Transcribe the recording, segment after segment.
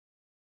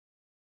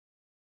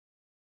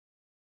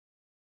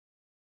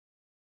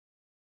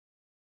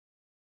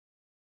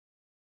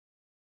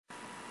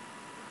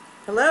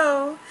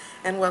Hello,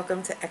 and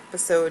welcome to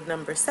episode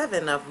number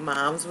 7 of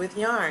Moms with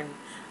Yarn.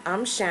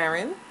 I'm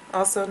Sharon,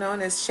 also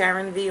known as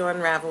Sharon V on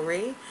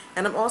Ravelry,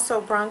 and I'm also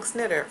a Bronx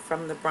Knitter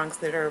from the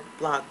Bronx Knitter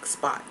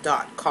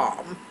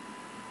blogspot.com.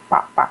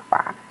 Bah, bah,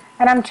 bah.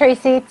 And I'm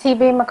Tracy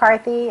TB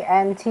McCarthy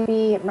and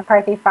TB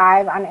McCarthy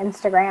 5 on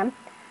Instagram.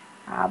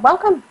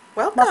 Welcome.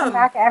 Welcome Welcome!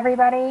 back,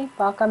 everybody.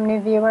 Welcome,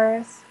 new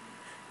viewers.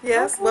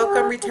 Yes, welcome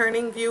Welcome.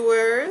 returning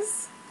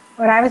viewers.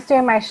 When I was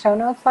doing my show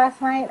notes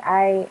last night,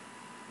 I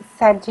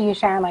said to you,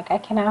 Sharon, like, I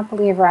cannot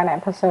believe we're on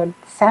episode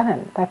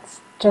 7. That's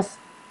just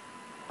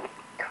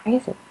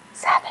crazy.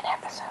 7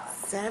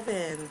 episodes.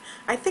 7.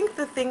 I think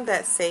the thing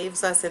that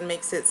saves us and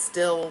makes it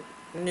still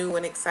new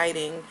and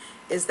exciting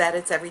is that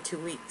it's every 2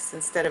 weeks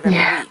instead of every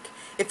Yeah, week.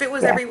 If it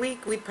was yeah. every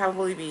week, we'd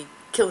probably be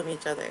killing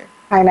each other.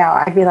 I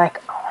know. I'd be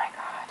like, oh my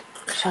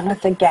God, show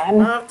notes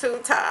again. I'm too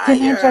Didn't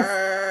I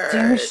just do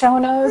tired. show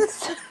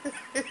notes?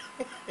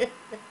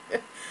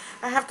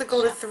 I have to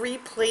go to 3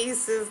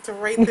 places to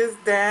write this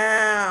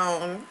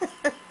down.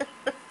 I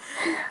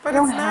But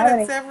don't it's not, have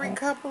it's every anything.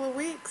 couple of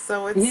weeks,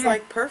 so it's Yeah,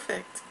 like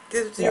perfect.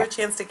 Gives you a yeah,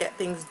 chance to get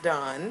things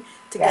done,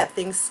 to yeah, get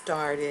things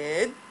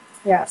started.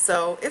 yeah.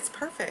 So it's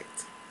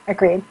perfect.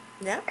 Agreed.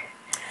 Yeah.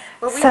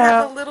 But we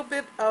have a So, little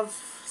bit of,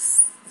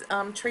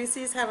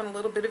 Tracy's having a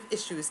little bit of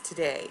issues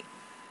today.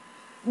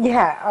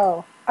 yeah.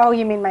 Oh,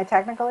 you mean my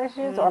technical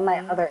issues or my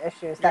Mm-hmm. other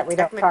issues Your that we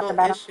don't talk technical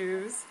about?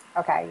 issues.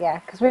 Okay, yeah,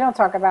 because we don't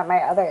talk about my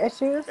other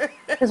issues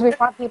because we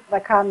want people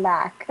to come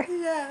back.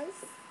 Yes.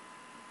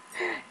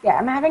 Yeah,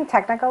 I'm having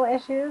technical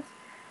issues.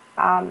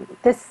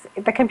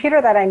 The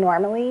computer that I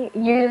normally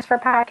use for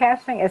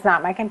podcasting is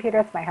not my computer;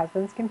 it's my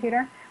husband's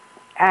computer,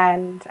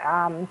 and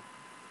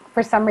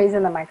for some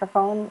reason the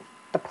microphone,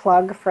 the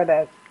plug for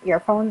the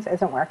earphones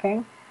isn't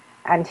working,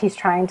 and he's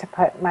trying to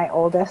put my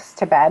oldest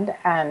to bed,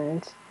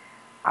 and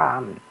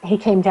he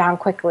came down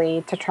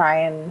quickly to try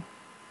and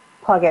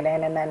plug it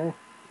in, and then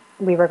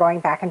we were going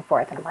back and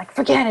forth, and I'm like,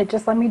 forget it,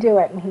 just let me do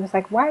it. And he was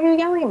like, why are you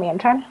yelling at me? I'm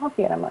trying to help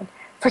you. And I'm like,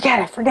 forget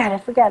it, forget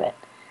it, forget it.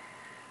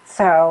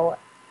 So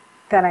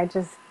then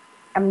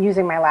I'm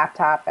using my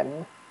laptop,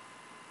 and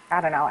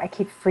I don't know, I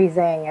keep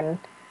freezing, and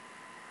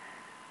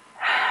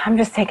I'm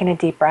just taking a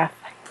deep breath.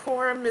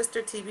 Poor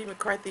Mr. T.B.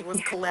 McCarthy was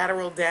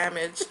collateral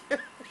damage.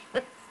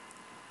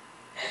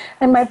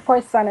 And my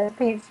poor son is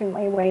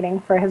patiently waiting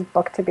for his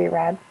book to be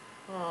read.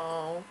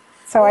 Oh.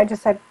 So I Well,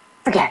 just said,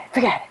 forget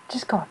it,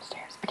 just go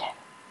upstairs, forget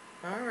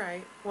all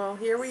right. Well,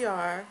 here we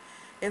are.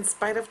 In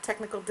spite of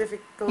technical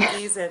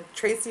difficulties, and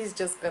Tracy's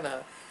just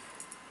gonna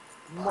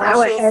it. Plow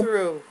marshal it.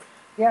 through.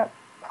 Yep,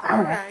 All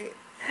plowing it. right.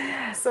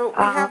 So we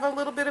Um, have a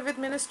little bit of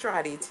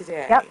administrati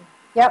today. yep,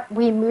 yep.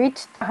 We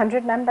reached the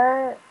 100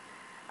 member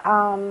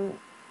um,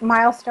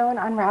 milestone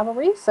on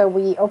Ravelry. So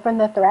we opened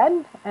the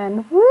thread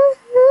and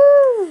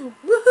woohoo!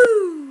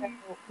 Woohoo!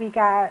 So we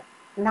got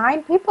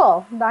 9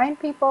 people. 9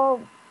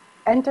 people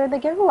entered the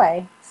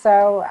giveaway.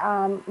 So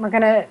um, we're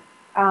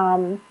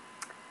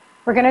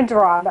gonna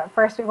draw. But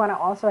first, we want to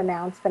also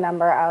announce the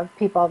number of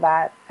people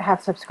that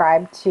have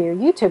subscribed to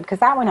YouTube because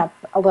that went up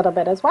a little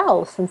bit as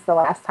well since the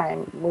last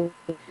time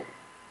we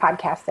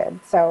podcasted.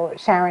 So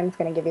Sharon's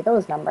going to give you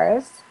those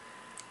numbers.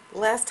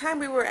 Last time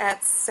we were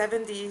at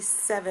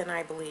 77,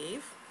 I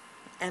believe,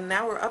 and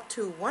now we're up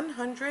to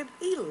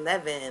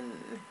 111.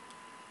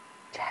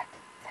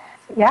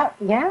 Yep,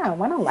 yeah,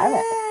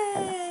 111.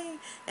 Yay!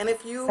 And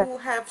if So, you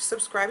have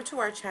subscribed to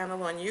our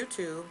channel on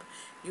YouTube,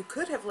 you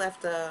could have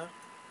left a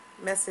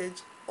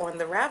message on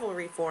the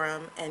Ravelry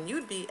forum and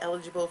you'd be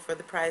eligible for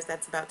the prize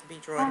that's about to be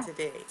drawn yeah,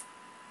 today,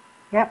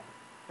 yep,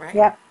 right?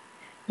 yep.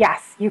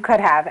 Yes, you could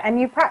have, and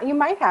you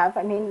might have.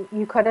 I mean,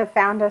 you could have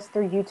found us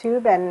through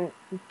YouTube and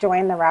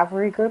joined the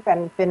Ravelry group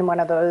and been one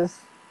of those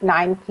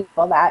 9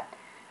 people that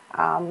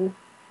um,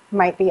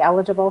 might be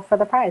eligible for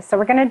the prize. So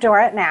we're going to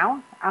draw it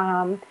now.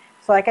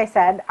 So, like I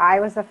said, I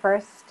was the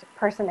first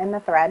person in the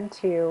thread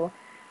to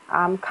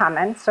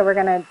comment. So we're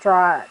going to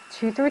draw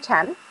 2 through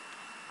 10.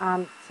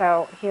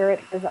 So here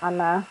it is on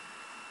the,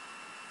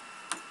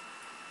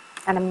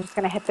 and I'm just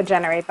going to hit the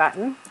generate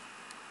button.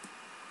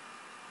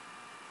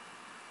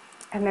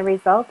 And the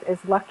result is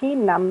lucky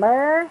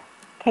number,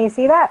 can you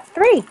see that?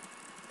 3.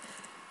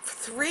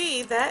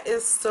 3, that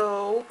is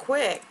so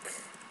quick.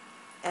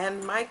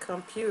 And my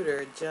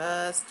computer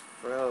just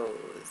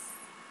froze.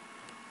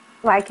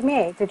 Like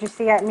me. Did you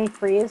see me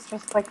freeze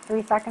just like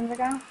 3 seconds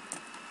ago?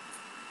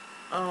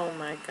 Oh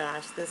my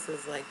gosh, this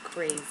is like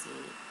crazy.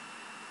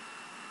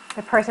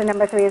 The person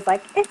number 3 is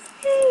like, it's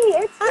me,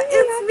 It's I'm me,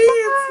 it's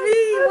live,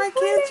 me. I'm Why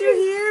can't you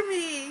funny. hear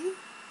me?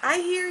 I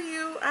hear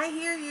you, I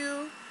hear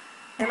you.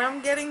 And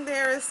I'm getting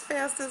there as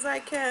fast as I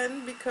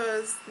can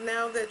because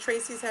now that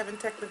Tracy's having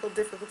technical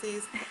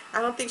difficulties,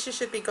 I don't think she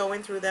should be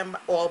going through them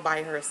all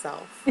by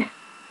herself.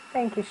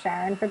 Thank you,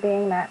 Sharon, for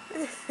being that.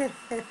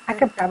 I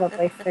could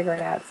probably figure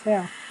it out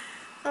too.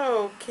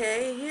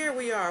 Okay, here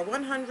we are,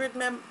 100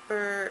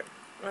 members,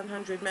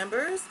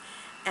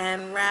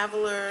 and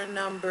Raveler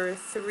number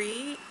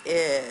 3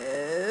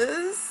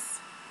 is,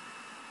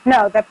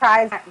 No, the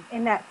prize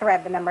in that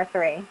thread, the number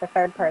 3, the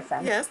third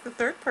person, yes, the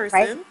third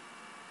right? person.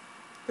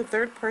 the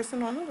third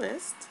person on the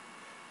list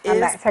is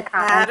Nice. I'm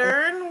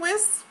Pattern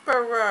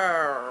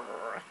Whisperer.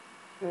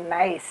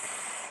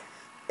 nice.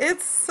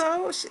 It's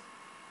so,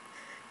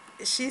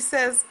 she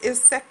says,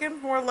 is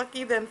second more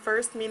lucky than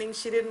first, meaning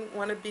she didn't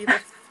want to be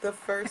the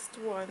first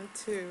one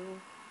to.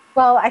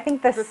 Well, I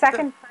think the The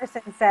second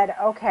person said,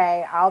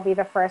 "Okay, I'll be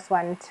the first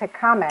one to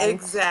comment."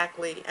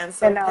 exactly, and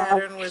so Even though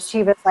Pattern was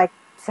she was like,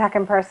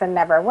 second person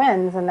never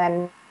wins, and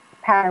then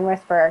Pattern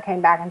Whisperer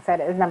came back and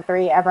said, "Is number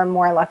three ever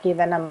more lucky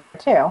than number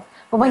two?"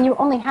 But when no. you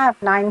only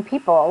have nine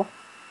people,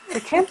 your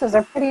chances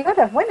are pretty good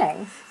of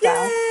winning. So,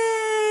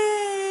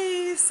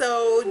 Yay!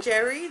 So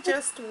Jerry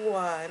just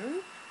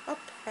won a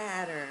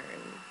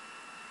pattern.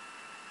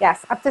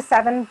 yes, up to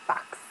 $7.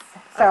 Up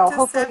So to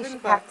hopefully seven she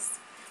has, bucks.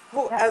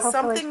 yeah,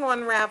 hopefully she Something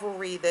on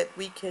Ravelry that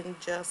we can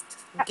just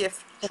yeah,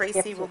 gift. just Tracy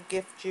gift you. will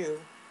gift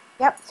you.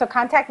 Yep. So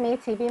contact me,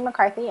 TB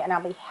McCarthy, and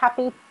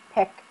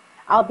pick.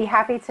 I'll be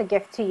happy to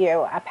gift to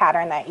you a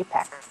pattern that you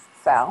pick.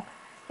 So,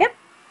 yep.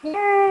 Yay.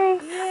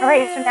 All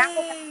right. So now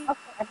we're going to Yay! also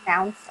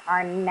announce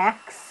our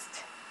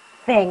next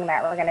thing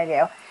that we're going to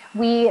do.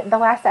 The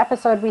last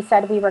episode, we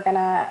said we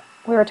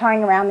were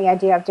toying around the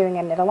idea of doing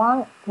a knit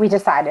along. We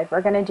decided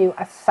we're going to do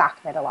a sock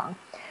knit along.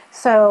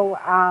 So,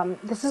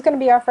 this is going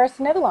to be our first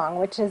knit along,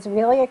 which is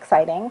really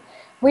exciting.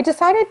 We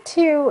decided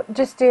to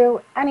just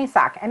do any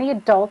sock, any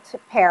adult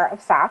pair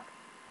of sock.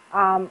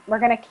 We're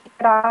going to keep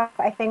it off,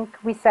 I think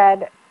we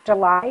said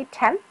July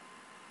 10th.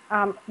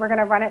 We're going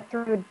to run it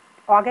through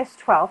August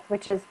 12th,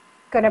 which is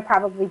going to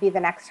probably be the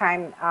next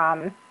time,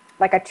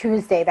 like a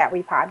Tuesday that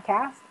we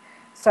podcast.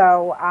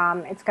 So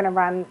it's going to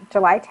run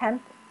July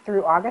 10th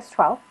through August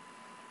 12th.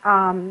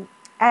 Um,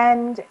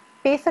 and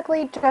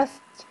basically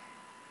just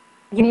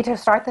you need to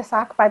start the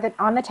sock on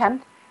the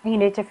 10th and you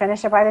need to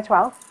finish it by the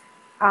 12th.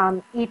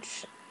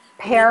 Each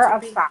You need pair to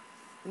of be socks,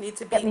 need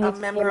to yep, be you a need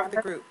to be a member of the member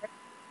of group. the group.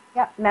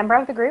 Yep, member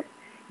of the group.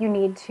 You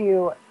need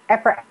to,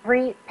 for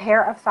every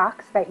pair of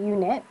socks that you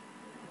knit,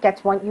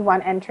 gets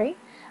one entry.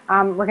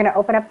 We're going to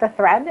open up the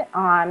thread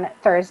on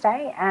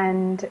Thursday,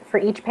 and for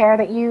each pair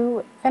that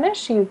you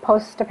finish, you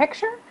post a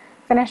picture,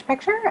 finished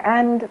picture,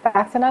 and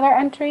that's another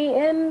entry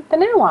in the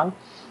knit along.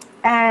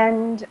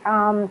 And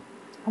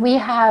we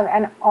have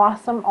an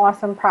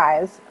awesome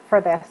prize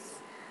for this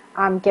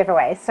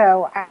giveaway.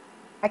 So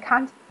I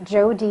contacted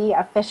Jody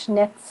of Fish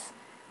Knits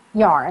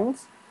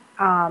Yarns,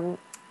 um,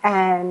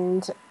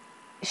 and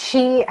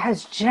she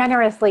has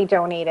generously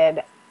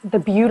donated the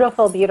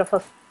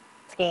beautiful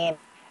skein.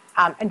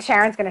 And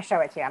Sharon's going to show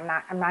it to you.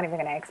 I'm not even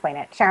going to explain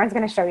it. Sharon's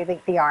going to show you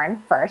the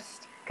yarn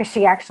first because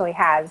she actually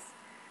has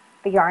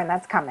the yarn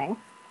that's coming.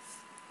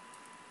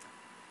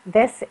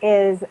 This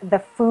is the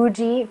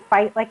Fuji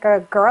Fight Like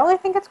a Girl, I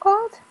think it's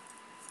called.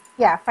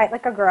 Yeah, Fight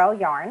Like a Girl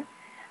yarn.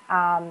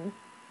 Um,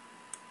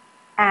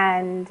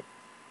 and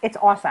it's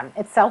awesome.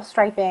 It's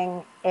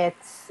self-striping.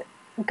 It's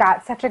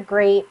got such a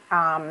great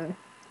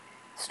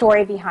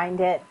story behind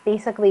it.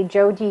 Basically,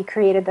 Jody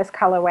created this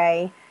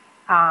colorway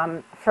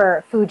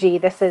for Fuji.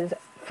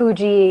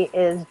 Fuji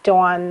is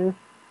Dawn,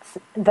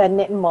 the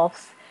Knit and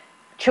Wolf's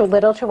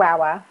little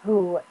Chihuahua,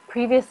 who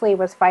previously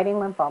was fighting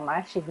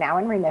lymphoma. She's now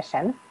in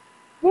remission.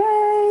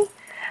 Yay!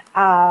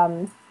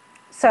 Um,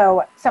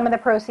 so some of the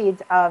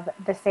proceeds of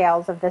the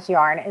sales of this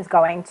yarn is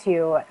going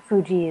to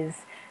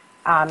Fuji's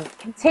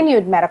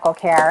continued medical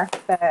care,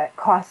 the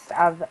cost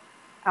of,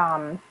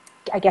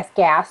 I guess,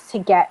 gas to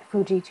get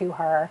Fuji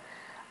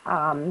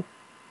um,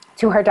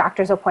 to her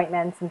doctor's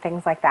appointments and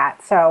things like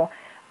that. So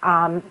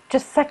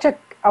just such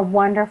a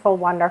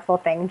wonderful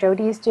thing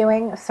Jody's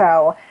doing.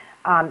 So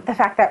the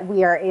fact that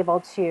we are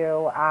able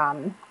to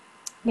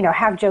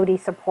have Jody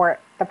support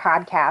the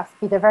podcast,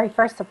 be the very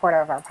first supporter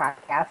of our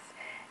podcast,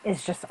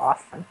 is just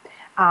awesome.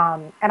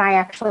 And I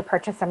actually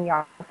purchased some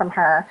yarn from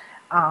her.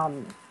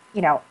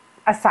 You know,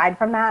 aside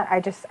from that,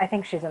 I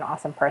think she's an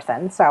awesome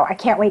person. So I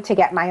can't wait to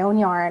get my own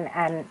yarn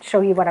and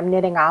show you what I'm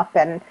knitting up.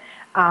 And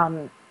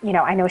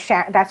I know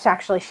that's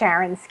actually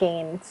Sharon's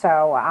skein.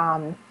 So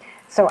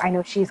so I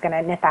know she's going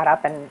to knit that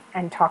up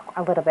and talk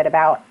a little bit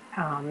about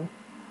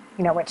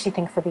what she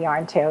thinks of the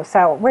yarn too.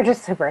 So we're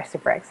just super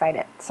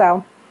excited.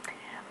 So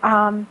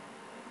um,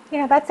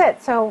 that's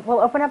it. So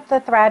we'll open up the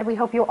thread. We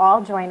hope you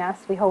all join us.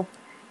 We hope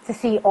to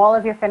see all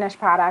of your finished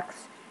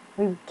products.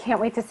 We can't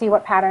wait to see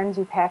what patterns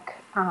you pick.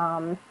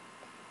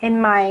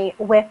 In my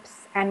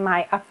whips and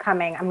my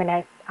upcoming, I'm going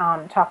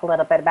to talk a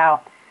little bit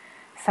about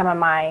some of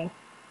my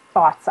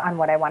thoughts on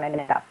what I want to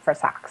knit up for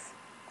socks.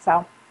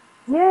 So,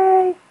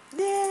 yay!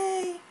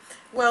 Yay!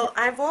 Well,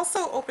 I've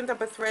also opened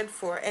up a thread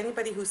for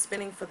anybody who's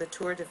spinning for the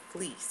Tour de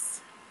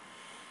Fleece.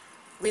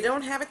 We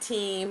don't have a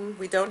team,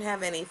 we don't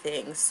have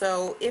anything.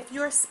 So if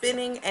you're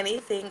spinning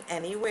anything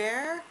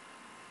anywhere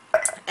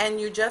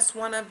and you just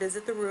want to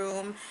visit the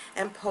room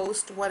and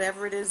post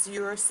whatever it is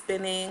you're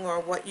spinning or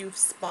what you've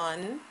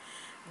spun,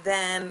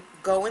 then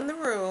go in the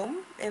room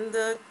in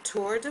the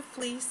Tour de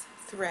Fleece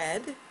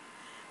thread,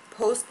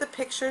 post the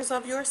pictures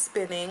of your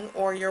spinning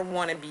or your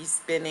wannabe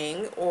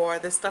spinning or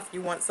the stuff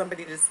you want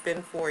somebody to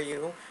spin for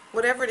you,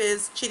 whatever it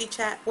is, chitty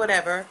chat,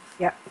 whatever,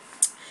 Yep.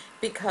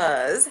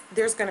 because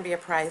there's going to be a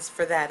prize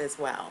for that as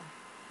well.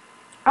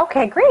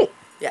 Okay, great.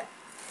 Yeah.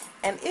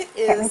 And it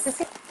Can't wait to is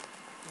see.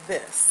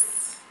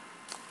 this.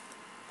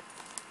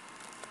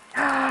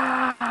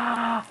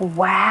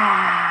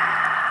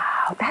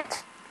 Wow,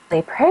 that's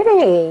really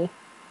pretty.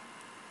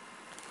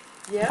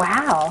 Yep.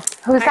 Wow,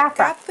 who's I that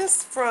from? got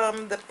this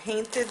from the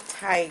Painted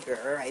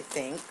Tiger, I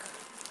think.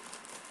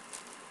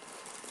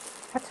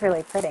 That's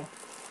really pretty.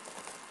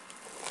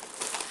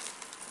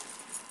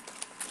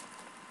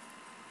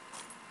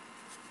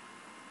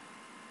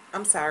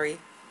 I'm sorry.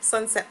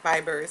 Sunset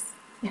Fibers.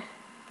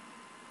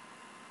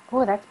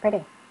 Oh, that's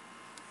pretty.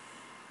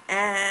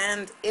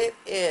 And it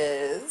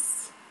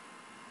is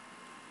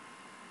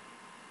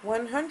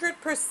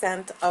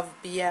 100% of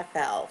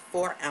BFL,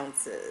 4 Oh,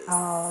 ounces.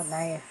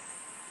 nice.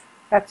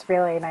 That's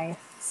really nice.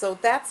 So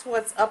that's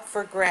what's up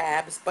for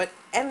grabs. But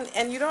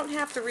and you don't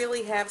have to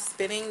really have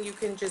spinning. You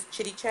can just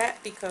chitty chat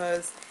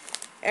because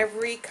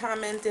every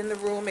comment in the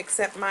room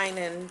except mine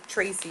and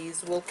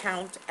Tracy's will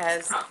count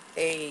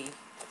a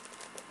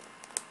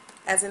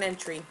as an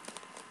entry.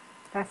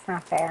 That's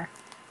not fair.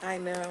 I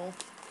know.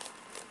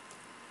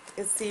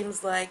 It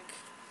seems like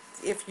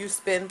if you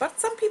spin, but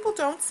some people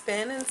don't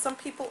spin and some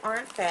people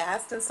aren't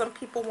fast and some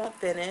people won't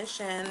finish,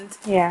 and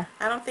Yeah.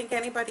 I don't think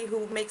anybody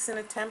who makes an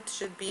attempt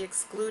should be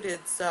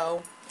excluded.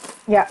 So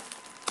Yeah.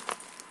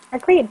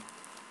 Agreed.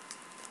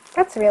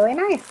 That's really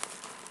nice.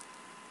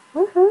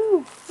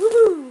 Woohoo.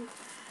 woohoo!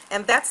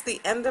 And that's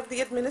the end of the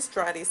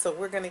administrati, so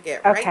we're going to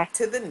get right Okay.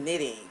 to the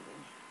knitting.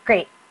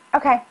 Great.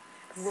 Okay.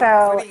 What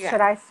So do you got?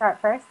 should I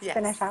start first? Yes.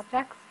 Finish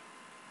objects?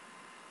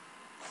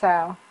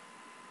 So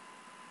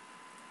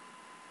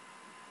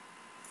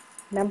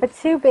number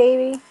 2,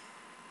 baby.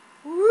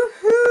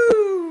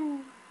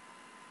 Woohoo!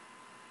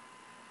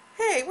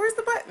 Hey, where's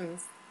the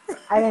buttons?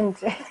 I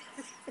didn't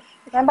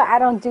remember I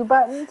don't do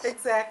buttons.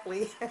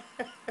 Exactly.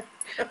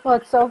 Well,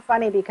 it's so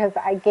funny because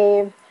I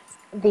gave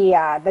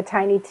the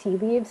tiny tea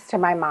leaves to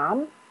my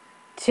mom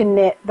to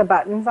knit the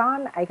buttons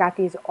on. I got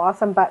these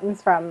awesome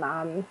buttons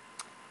from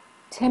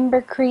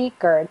Timber Creek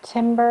or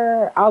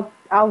Timber.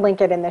 I'll link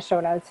it in the show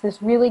notes.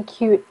 This really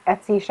cute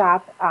Etsy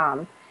shop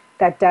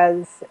that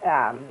does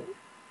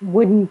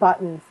wooden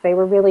buttons. They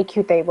were really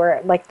cute. They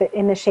were like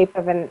in the shape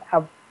of an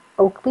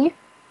oak leaf.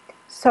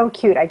 So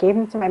cute. I gave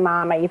them to my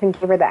mom. I even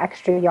gave her the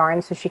extra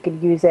yarn so she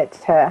could use it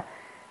to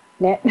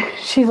knit.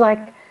 She's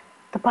like,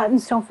 the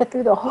buttons don't fit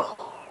through the hole.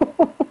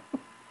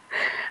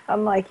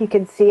 I'm like, you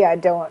can see I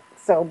don't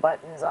sew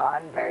buttons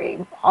on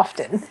very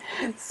often.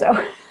 So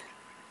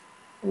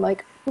I'm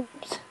like,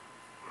 oops,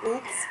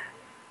 Oops.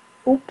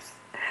 oops.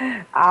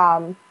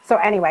 So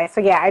anyway, so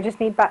yeah, I just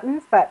need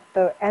buttons, but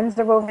the ends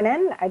are woven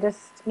in. I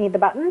just need the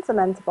buttons and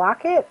then to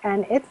block it,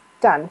 and it's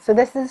done. So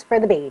this is for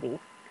the baby.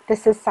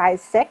 This is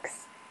size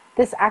 6.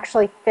 This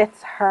actually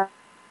fits her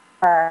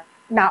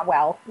not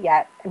well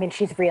yet. I mean,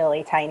 she's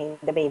really tiny.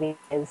 The baby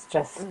is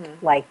just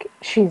like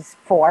she's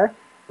 4,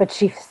 but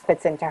she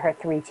fits into her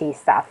 3T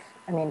stuff.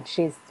 I mean,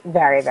 she's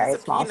very, She's very a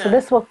small. So peanut.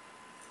 this will,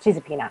 she's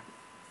a peanut.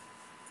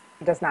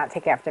 Does not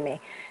take after me.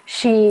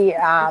 She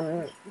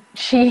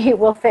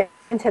will fit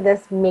into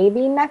this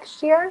maybe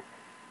next year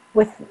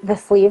with the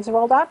sleeves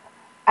rolled up,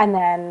 and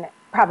then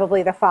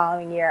probably the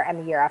following year and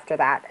the year after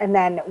that, and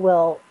then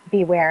we'll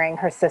be wearing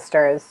her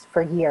sisters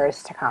for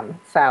years to come.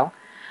 So,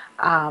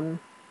 um,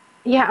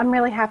 yeah, I'm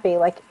really happy.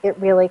 Like it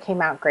really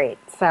came out great.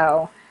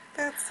 So,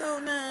 That's so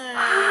nice.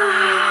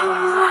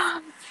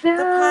 The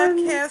done.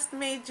 podcast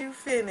made you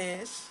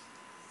finish.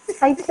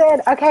 I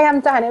did. Okay, I'm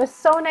done. It was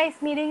so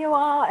nice meeting you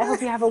all. I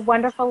hope you have a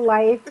wonderful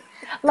life.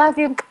 Love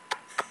you.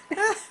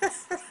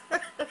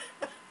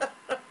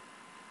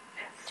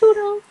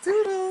 Toodles.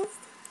 Doodles.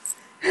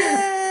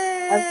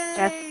 I'm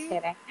just Yay.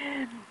 kidding.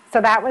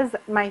 So that was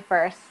my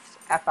first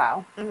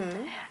FO.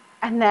 Mm-hmm.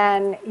 And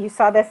then you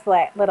saw this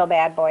little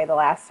bad boy the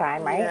last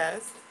time, right?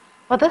 Yes.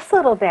 Well, this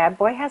little bad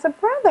boy has a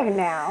brother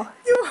now.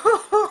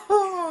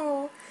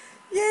 Yo.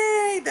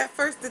 Yay. That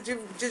first, did you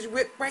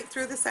whip right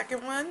through the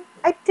second one?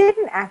 I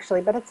didn't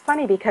actually, but it's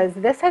funny because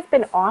this has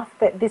been off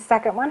the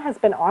second one has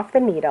been off the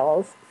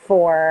needles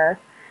for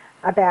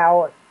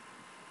about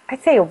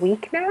I'd say a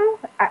week now.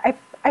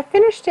 I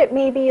finished it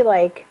maybe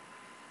like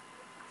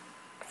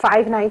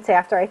 5 nights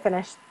after I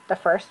finished the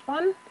first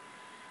one.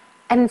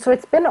 And so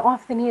it's been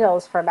off the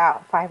needles for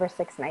about 5 or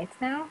 6 nights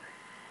now.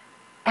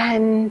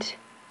 And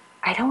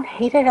I don't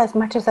hate it as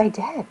much as I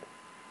did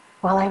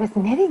while I was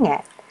knitting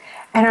it.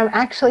 And I'm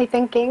actually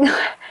thinking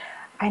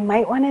I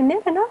might want to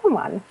knit another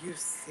one. You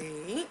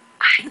see?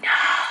 I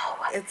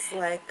know. It's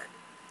like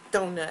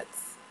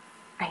donuts.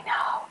 I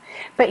know.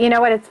 But you know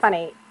what? It's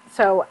funny.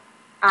 So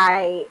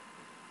I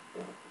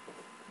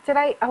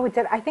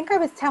I think I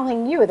was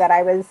telling you that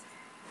I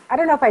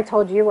don't know if I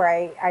told you where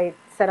I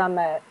said on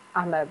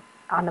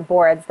the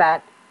boards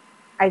that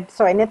I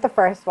knit the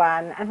first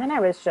one and then I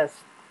was just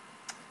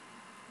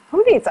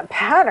who needs a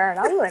pattern?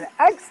 I'm an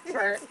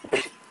expert.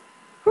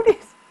 Who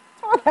needs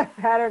throw that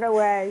pattern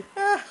away?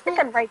 I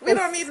can write We this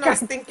don't need no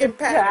stinking stupid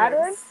pattern.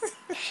 patterns.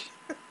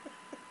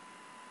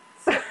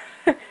 So,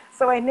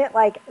 so I knit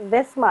like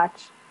this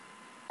much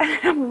And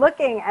I'm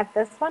looking at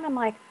this one. I'm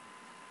like,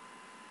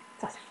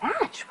 it doesn't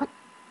match. What?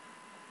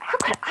 How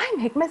could I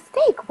make a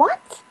mistake?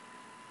 What?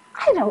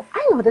 I know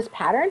this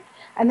pattern.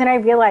 And then I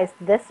realized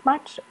this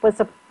much was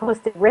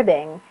supposed to be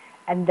ribbing,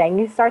 and then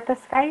you start the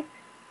Skype.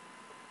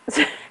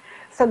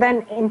 So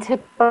then, in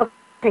typical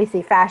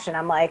Tracy fashion,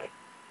 I'm like,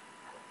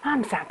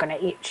 Mom's not gonna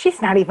eat.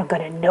 She's not even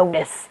gonna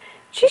notice.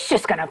 She's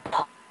just gonna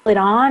pull it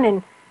on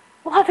and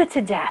love it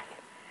to death.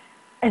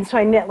 And so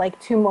I knit like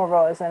two more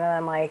rows, and then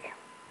I'm like,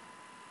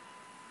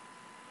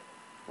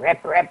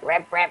 rip, rip,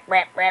 rip, rip,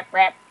 rip, rip,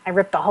 rip. I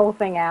ripped the whole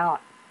thing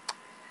out.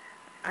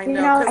 I You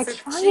know, know, I because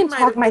try she and might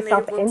talk have been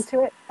myself able to.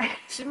 into it.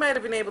 She might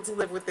have been able to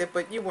live with it,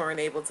 but you weren't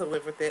able to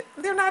live with it.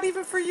 They're not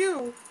even for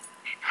you.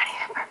 Not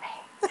even for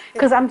me.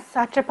 Because I'm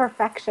such a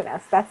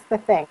perfectionist. That's the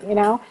thing, you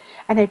know?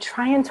 And I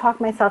try and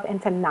talk myself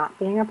into not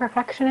being a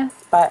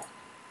perfectionist, but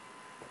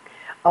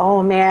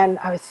oh man,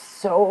 I was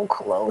so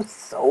close,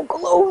 so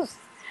close.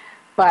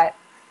 But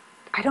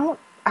I don't,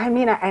 I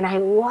mean, and I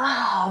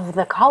love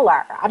the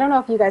color. I don't know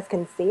if you guys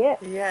can see it.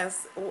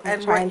 Yes. I'm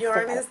And trying what to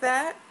stare yarn at is it.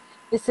 that?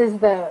 This is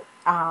the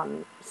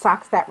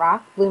Socks That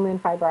Rock, Blue Moon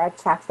Fiber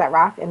Arts Socks That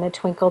Rock, and the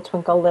Twinkle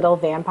Twinkle Little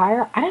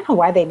Vampire. I don't know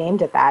why they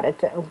named it that.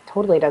 It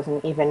totally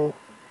doesn't even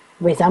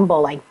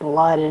resemble like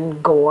blood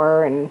and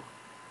gore and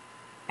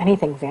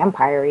anything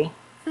vampire-y.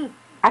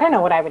 I don't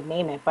know what I would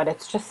name it, but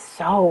it's just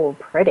so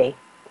pretty.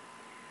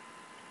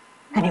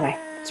 Anyway,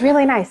 it's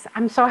really Wow. nice.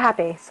 I'm so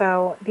happy.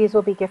 So these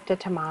will be gifted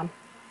to Mom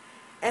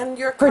And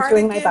for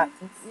doing my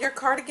buttons. your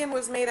cardigan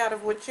was made out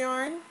of which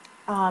yarn?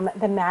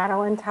 The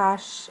Madeline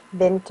Tosh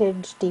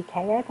Vintage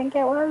DK, I think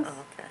it was.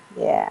 Oh, okay.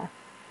 Yeah.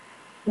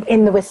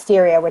 In the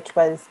wisteria, which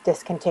was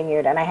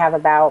discontinued, and I have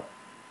about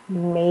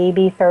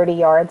maybe 30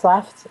 yards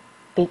left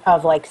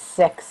of like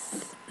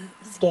six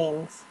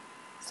skeins.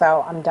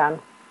 So I'm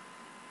done.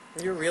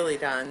 You're really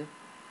done.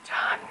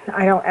 Done.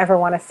 I don't ever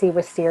want to see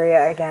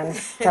wisteria again.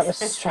 That was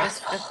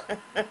stressful.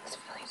 It was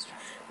really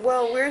stressful.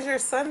 Well, where's your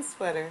son's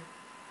sweater?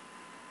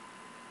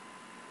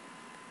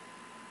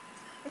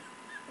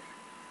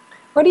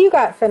 What do you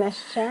got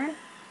finished, Sharon?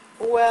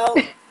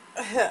 Well,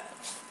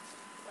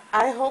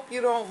 I hope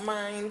you don't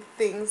mind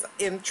things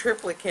in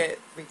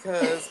triplicate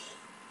because,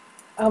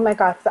 Oh my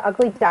gosh, the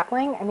ugly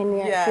duckling. I mean,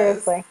 yeah, yes,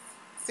 seriously,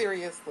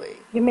 seriously.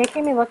 you're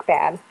making me look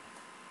bad.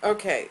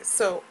 Okay,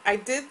 so I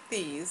did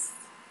these,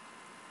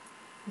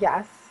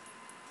 Yes.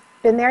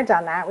 Been there,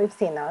 done that. We've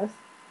seen those.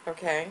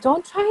 okay?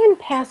 Don't try and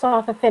pass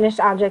off a finished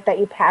object that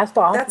you passed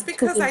off That's 2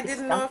 because I weeks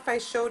didn't ago. know if I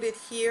showed it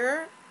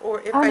here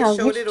or if Oh I no, you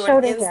showed it on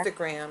showed it here.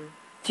 Instagram.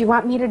 Do you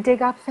want me to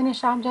dig up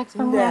finished objects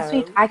from last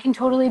week? No. I can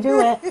totally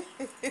do it.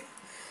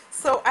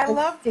 So I Let's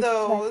love dig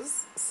right.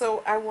 those,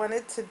 so I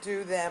wanted to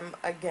do them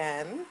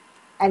again.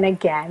 And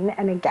again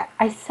and again.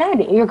 I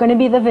said you're going to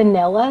be the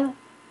vanilla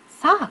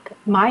sock.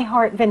 My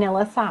heart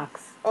vanilla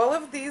socks. All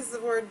of these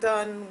were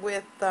done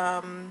with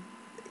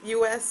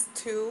US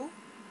 2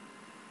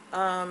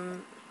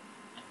 um,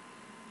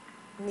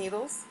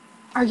 needles.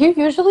 Are you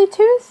usually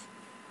twos?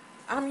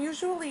 I'm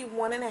usually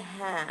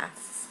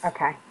 1.5.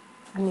 Okay.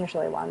 I'm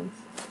usually ones.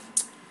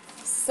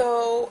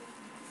 So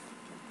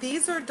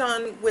these are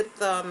done with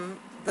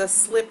the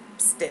slip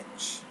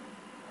stitch.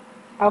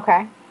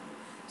 Okay.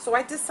 So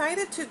I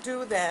decided to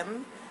do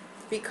them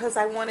because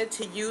I wanted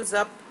to use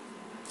up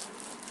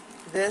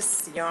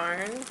this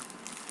yarn.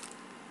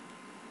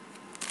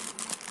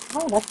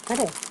 Oh, that's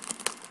pretty.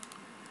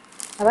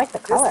 I like the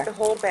The color.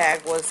 whole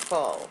bag was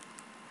full.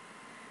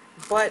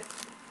 But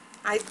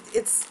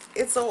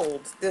it's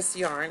old, this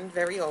yarn,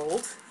 very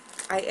old.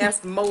 I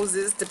asked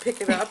Moses to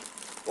pick it up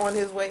on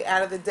his way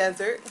out of the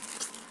desert.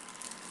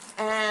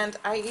 And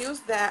I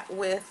used that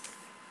with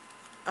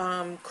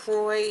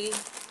Croy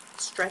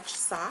stretch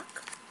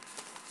sock.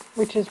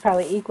 Which is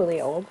probably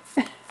equally old.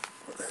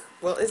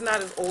 Well, it's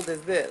not as old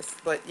as this,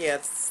 but yeah,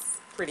 it's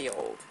pretty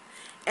old.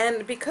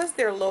 And because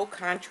they're low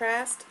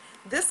contrast,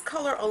 this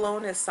color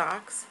alone as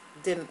socks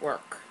didn't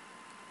work.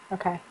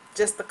 Okay.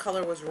 Just the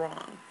color was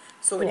wrong.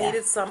 So it Yeah.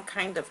 needed some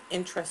kind of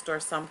interest or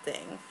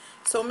something.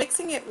 So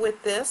mixing it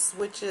with this,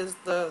 which is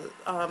the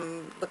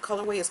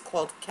colorway is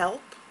called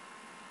Kelp.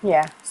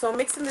 Yeah. So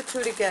mixing the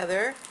two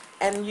together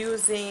and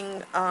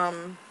using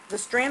the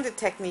stranded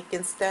technique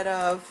instead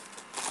of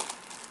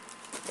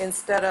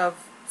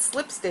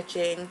slip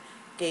stitching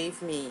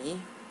gave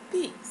me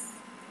these.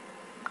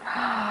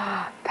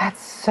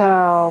 That's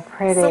so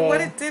So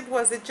what pretty. it did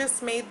was it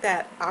just made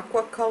that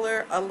aqua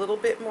color a little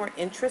bit more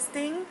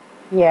interesting.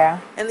 Yeah.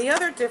 And the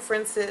other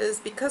difference is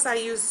because I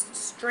used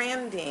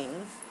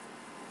stranding,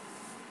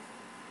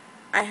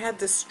 I had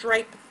to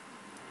stripe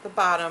the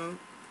bottom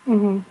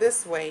Hmm.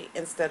 this way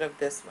instead of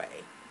this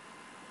way.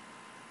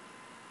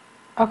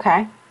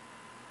 Okay.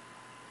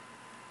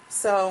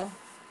 So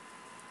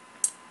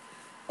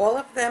all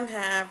of them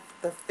have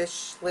the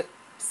fish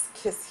lips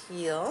kiss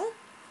heel.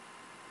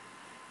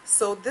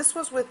 So this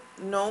was with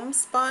gnome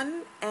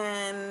spun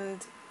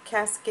and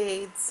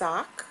cascade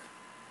sock.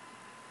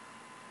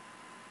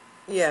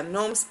 Yeah,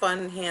 gnome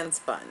spun, hand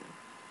spun.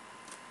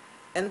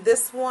 And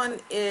this one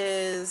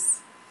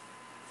is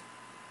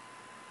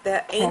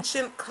that Okay.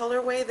 ancient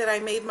colorway that I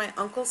made my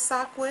uncle's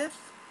sock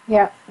with,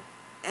 Yep.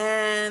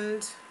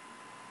 and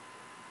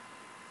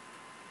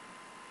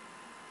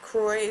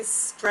Croy's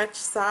stretch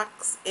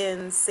socks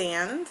in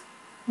sand.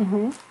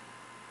 Mhm.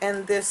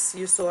 And this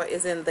you saw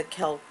is in the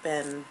kelp,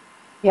 and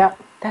Yep.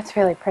 That's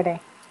really pretty.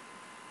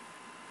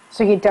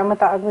 So you done with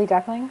the ugly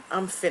ducklings?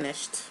 I'm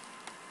finished.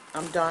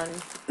 I'm done.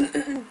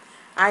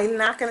 I'm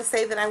not going to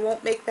say that I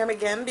won't make them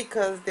again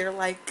because they're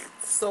like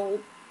so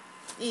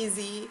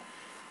easy.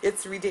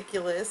 It's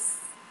ridiculous.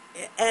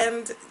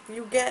 And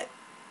you get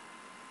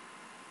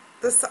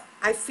this.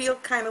 I feel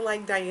kind of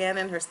like Diane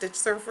and her Stitch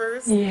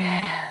Surfers.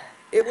 Yeah.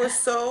 It was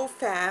so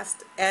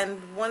fast,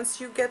 and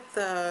once you get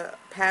the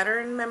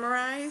pattern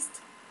memorized,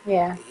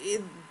 Yeah.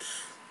 it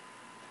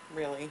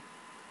really.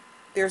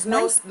 There's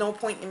Nice. no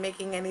point in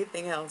making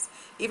anything else.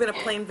 Even a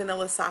plain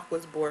vanilla sock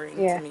was boring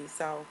to Yeah. me.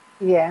 So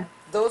Yeah.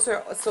 those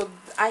are so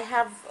I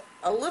have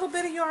a little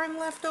bit of yarn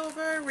left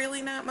over,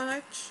 really not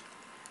much.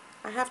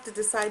 I have to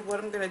decide what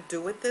I'm gonna do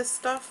with this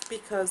stuff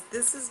because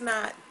this is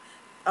not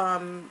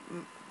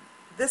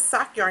this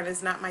sock yarn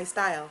is not my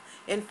style.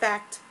 In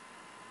fact,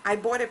 I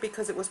bought it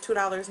because it was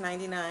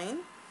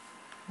 $2.99.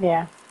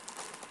 Yeah.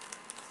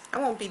 I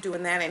won't be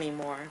doing that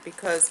anymore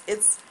because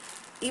it's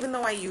even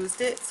though I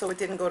used it so it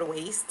didn't go to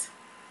waste.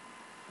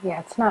 Yeah.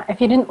 It's not.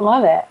 If you didn't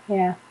love it,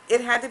 yeah.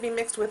 It had to be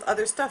mixed with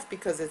other stuff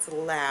because it's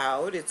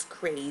loud, it's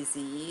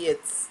crazy,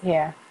 it's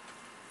Yeah.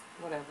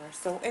 whatever.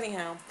 So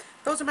anyhow,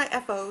 those are my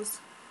FOs.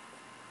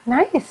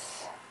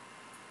 Nice.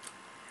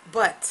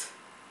 But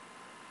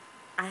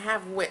I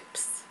have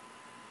whips.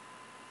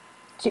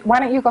 Why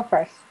don't you go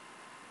first?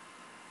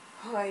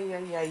 Ay,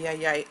 ay, ay,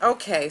 ay, ay.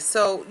 Okay,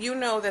 so you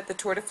know that the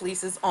Tour de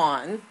Fleece is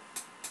on.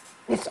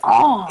 It's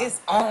on.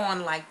 It's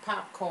on like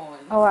popcorn.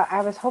 Oh,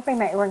 I was hoping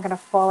that you weren't going to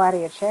fall out of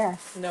your chair.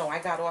 No, I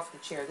got off the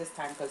chair this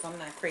time because I'm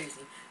not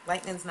crazy.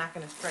 Lightning's not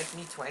going to strike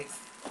me twice.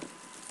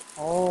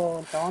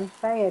 Oh, don't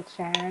say it,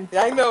 Sharon.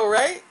 I know,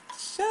 right?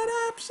 Shut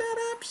up, shut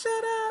up,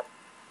 shut up.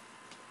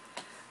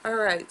 All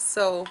right,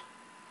 so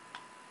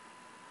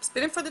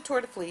spinning for the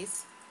Tour de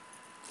Fleece.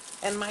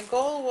 And my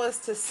goal was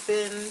to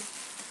spin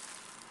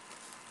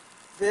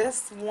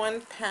this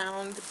 1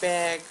 pound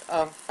bag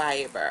of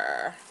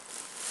fiber.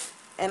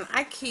 And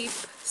I keep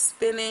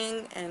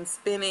spinning and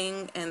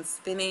spinning and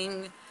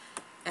spinning,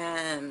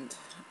 and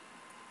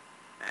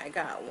I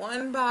got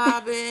one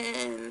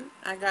bobbin,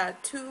 I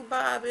got two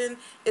bobbin.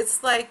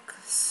 It's like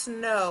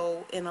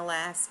snow in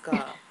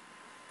Alaska.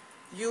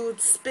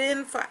 You'd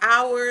spin for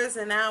hours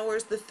and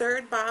hours. The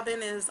third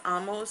bobbin is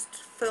almost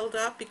filled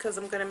up because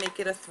I'm going to make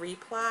it a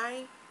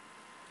 3-ply.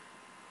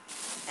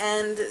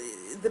 And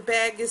the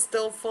bag is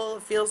still full.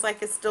 It feels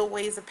like it still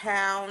weighs a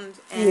pound.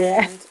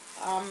 Yeah. And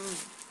I'm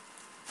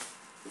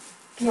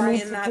You need trying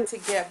to not do. to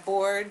get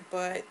bored,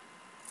 but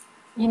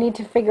You need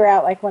to figure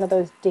out like one of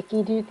those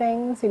Dicky do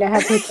things. You know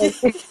how people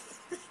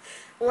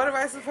what am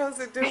I supposed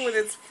to do when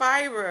it's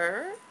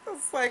fiber?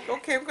 It's like,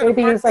 okay, I'm going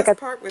to maybe use mark like this a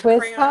part with twist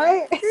crayon.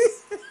 tie?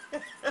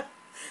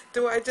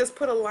 Do I just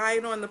put a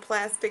line on the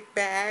plastic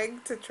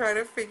bag to try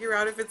to figure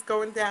out if it's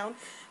going down?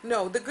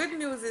 No, the good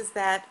news is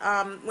that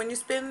when you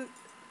spin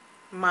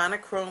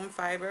monochrome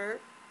fiber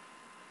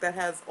that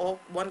has all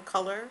one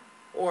color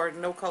or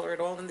no color at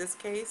all in this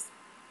case,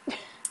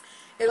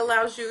 it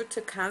allows you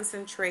to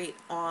concentrate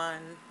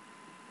on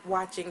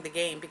watching the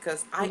game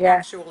because I Yeah.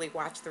 actually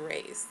watch the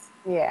race.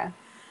 Yeah.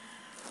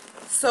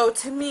 So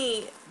to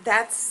me,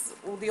 that's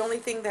the only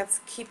thing that's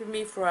keeping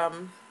me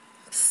from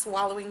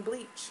swallowing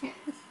bleach.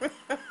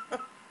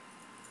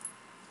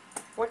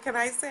 What can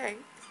I say?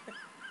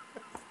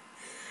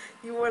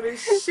 You want to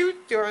shoot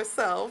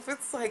yourself.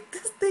 It's like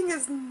this thing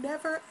is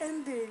never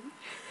ending.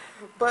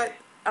 But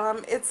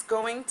it's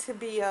going to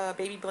be a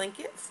baby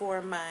blanket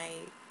for my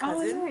Oh,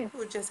 cousin nice.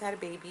 who just had a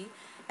baby.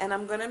 And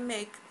I'm going to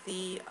make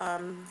the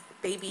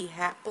baby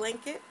hat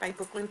blanket by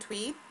Brooklyn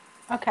Tweed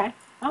Okay.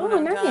 when Oh,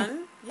 I'm nice.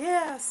 done.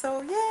 Yeah,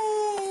 so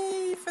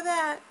yay for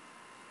that.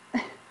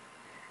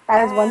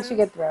 That is once you And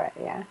get through it.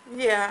 Yeah.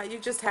 yeah, you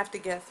just have to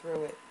get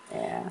through it.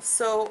 Yeah.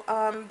 So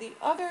the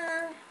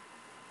other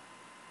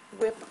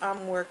whip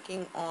I'm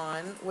working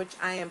on, which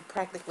I am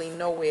practically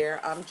nowhere,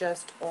 I'm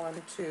just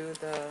on to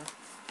the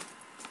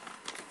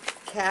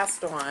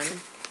cast on,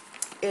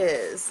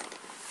 is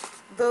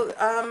the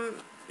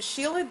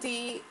Sheila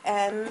D.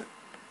 and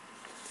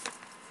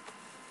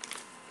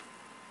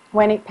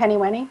Penny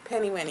Wenny?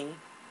 Penny Winnie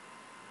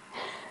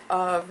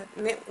of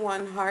Knit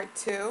One Heart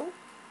Two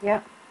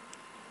Yep.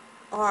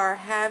 are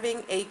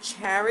having a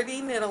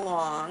charity knit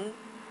along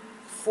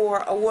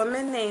for a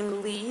woman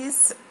named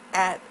Lise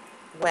at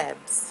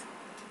Webb's.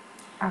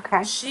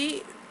 Okay.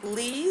 She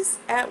Lee's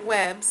at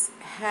Webb's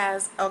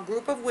has a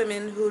group of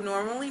women who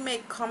normally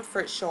make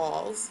comfort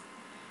shawls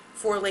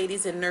for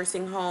ladies in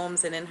nursing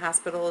homes and in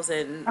hospitals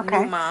and new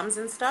Okay. moms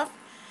and stuff.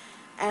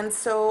 And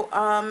so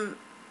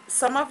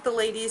some of the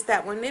ladies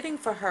that were knitting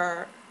for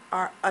her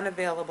are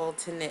unavailable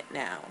to knit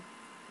now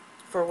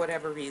for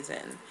whatever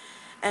reason.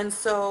 And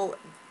so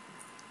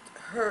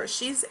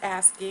she's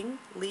asking,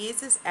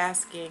 Lee's is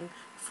asking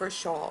for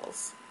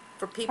shawls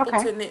for people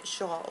Okay. to knit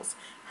shawls.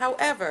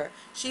 However,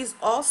 she's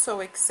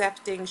also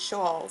accepting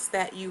shawls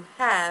that you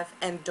have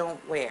and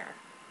don't wear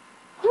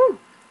Hmm.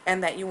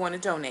 and that you want to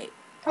donate.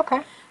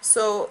 Okay.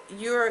 So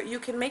you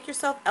can make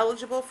yourself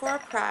eligible for a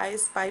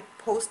prize by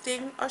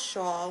posting a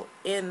shawl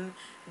in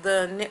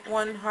the Knit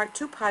One Heart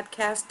Two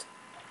podcast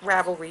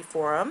Ravelry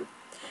forum,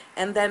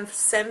 and then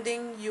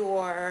sending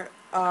your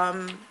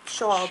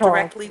shawl Sure,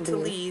 directly to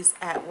please. Lee's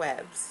at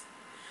Webs.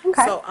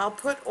 Okay. So I'll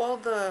put all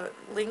the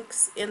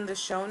links in the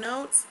show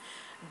notes.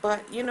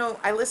 But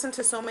I listen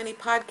to so many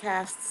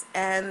podcasts,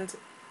 and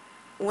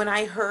when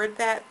I heard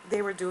that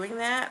they were doing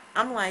that,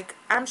 I'm like,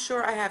 I'm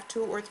sure I have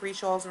 2 or 3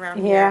 shawls around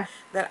here Yeah.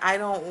 that I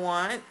don't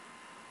want,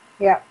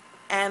 Yep.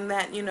 and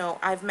that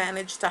I've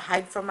managed to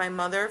hide from my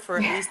mother for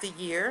at least a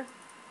year.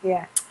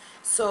 Yeah.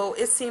 So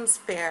it seems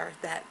fair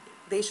that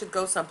they should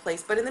go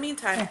someplace. But in the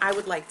meantime, Yeah. I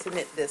would like to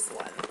knit this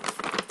one.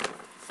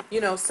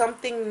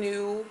 Something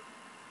new,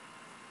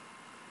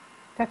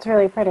 That's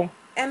really pretty.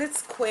 and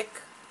it's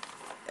quick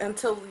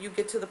until you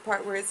get to the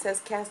part where it says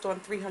cast on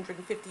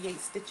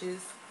 358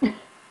 stitches.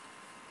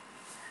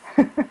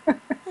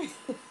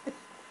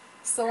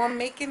 So I'm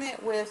making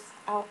it with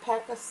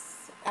alpaca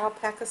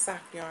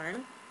sock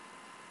yarn.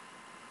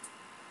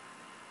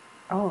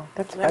 Oh,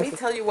 that's Let me spicy.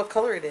 tell you what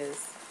color it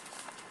is.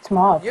 It's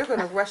mauve. You're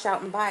gonna rush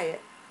out and buy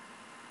it.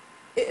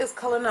 It is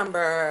color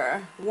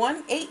number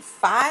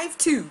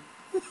 1852.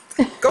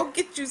 Go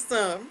get you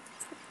some.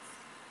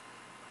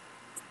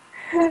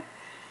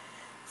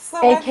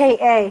 So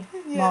AKA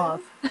yeah,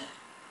 mauve.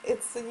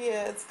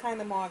 it's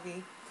kind of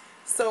mauvey.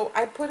 So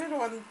I put it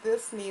on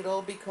this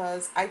needle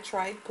because I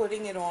tried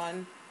putting it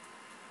on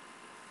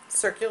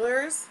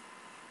circulars,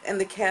 and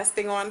the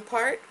casting on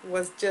part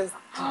was just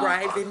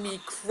driving me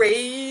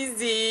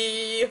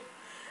crazy.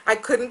 I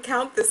couldn't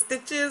count the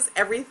stitches.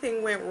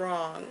 Everything went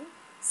wrong.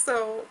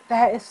 So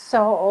That is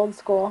so old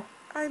school.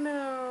 I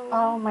know.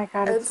 Oh my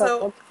God, And it's so so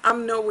old.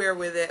 I'm nowhere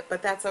with it,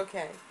 but that's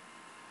okay.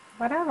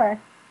 Whatever.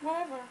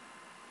 Whatever.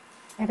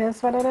 It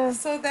is what it is.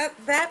 So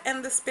that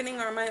and the spinning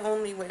are my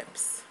only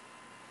whips.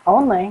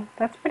 Only.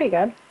 That's pretty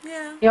good.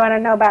 Yeah. You want to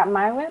know about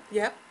my whip?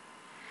 Yep.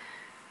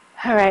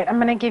 All right, I'm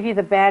going to give you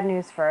the bad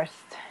news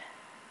first.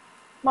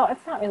 Well,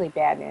 it's not really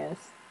bad news,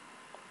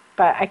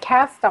 but I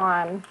cast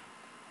on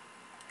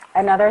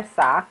another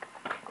sock.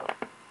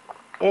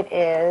 It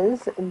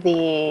is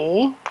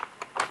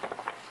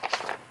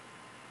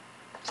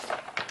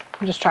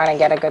I'm just trying to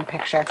get a good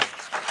picture.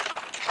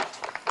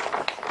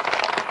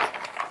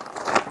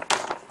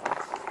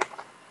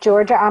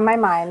 Georgia on My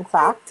Mind I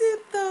sock. did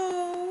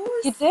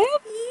You those. did?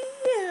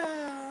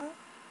 Yeah.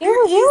 They They're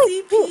were really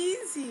easy cute.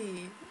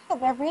 peasy. Yeah,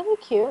 they're really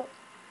cute.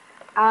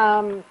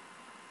 Um,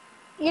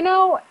 you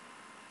know,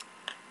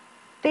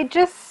 they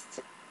just,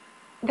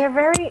 they're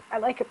very, I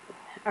like,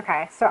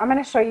 okay, so I'm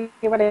going to show you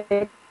what it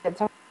is.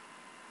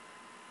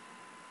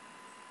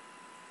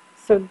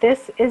 So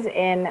this is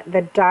in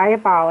the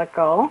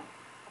Diabolical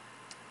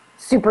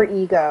Super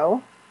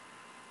Ego,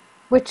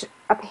 which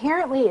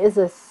apparently is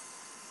a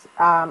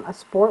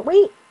sport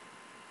weight.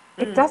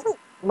 It doesn't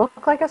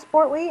look like a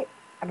sport weight.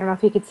 I don't know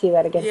if you could see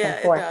that against my Yeah,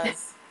 it floor.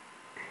 does.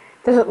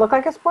 Does it look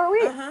like a sport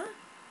weight? Uh-huh.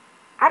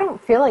 I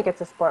don't feel like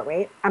it's a sport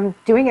weight. I'm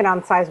doing it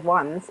on size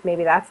ones.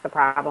 Maybe that's the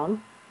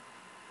problem.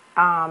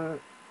 Um,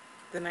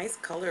 The nice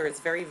color is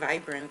very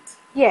vibrant.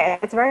 yeah,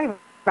 it's very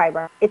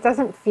vibrant. It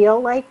doesn't feel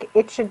like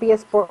it should be a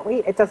sport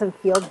weight. It doesn't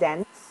feel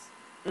dense.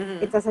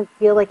 It doesn't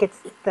feel like it's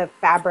the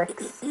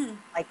fabric's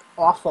like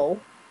awful.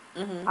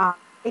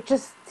 It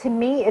just, to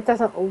me, it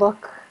doesn't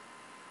look.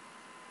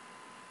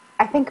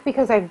 I think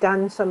because I've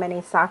done so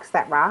many socks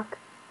that rock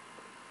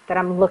that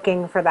I'm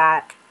looking for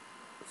that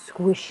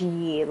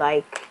squishy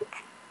like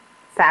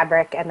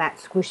fabric and that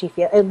squishy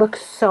feel. It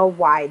looks so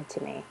wide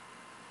to me,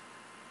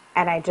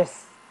 and I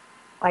just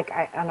like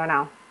I don't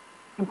know.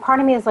 And part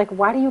of me is like,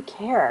 why do you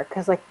care?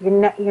 Because like you're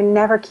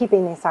never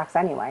keeping these socks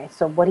anyway.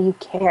 So what do you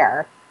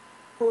care?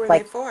 Who are they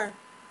Like for?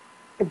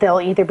 they'll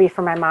either be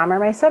for my mom or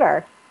my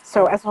sitter.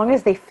 So Oh. as long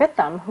as they fit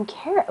them, who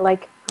cares?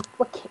 Like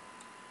what?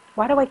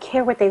 Why do I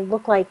care what they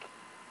look like?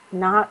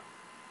 Not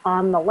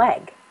on the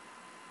leg.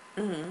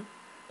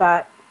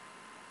 But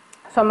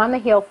so I'm on the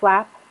heel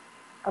flap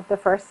of the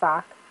first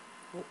sock.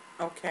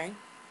 Okay.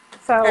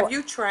 Have So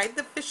you tried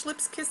the Fish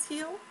Lips Kiss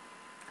heel?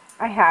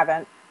 I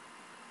haven't.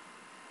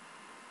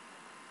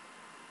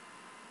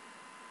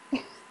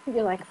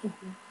 You're like,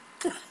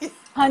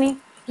 honey,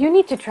 you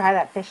need to try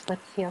that fish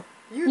lips heel.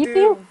 You You do,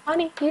 do.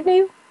 honey, you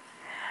do.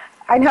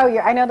 I know you.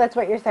 I know that's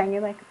what you're saying.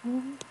 You're like,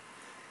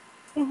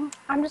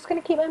 I'm just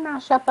gonna keep my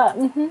mouth shut. But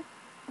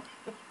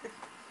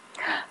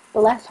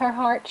bless her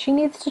heart, she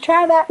needs to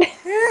try that.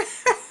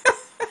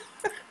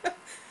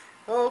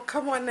 Oh,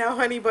 come on now,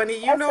 honey bunny.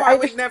 You Yes, know I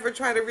would never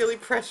try to really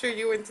pressure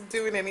you into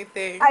doing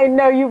anything. I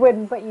know you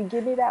wouldn't, but you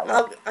give me that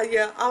look.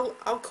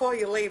 I'll call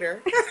you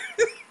later.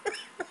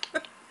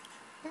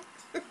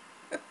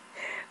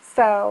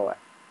 So,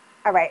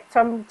 all right. So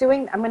I'm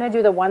gonna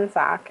do the one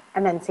sock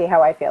and then see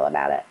how I feel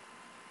about it,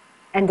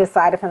 and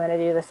decide if I'm gonna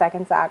do the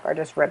second sock or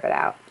just rip it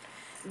out.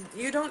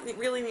 You don't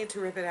really need to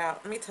rip it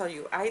out. Let me tell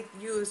you, I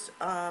used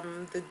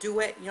the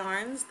Duet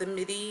yarns, the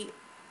midi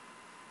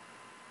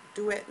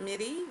Duet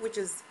midi, which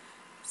is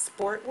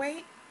sport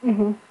weight,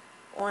 Hmm.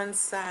 on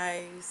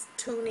size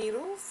 2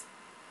 needles,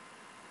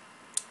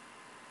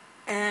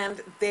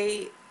 and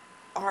they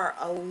are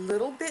a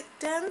little bit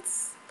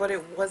dense, but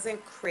it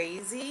wasn't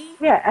crazy.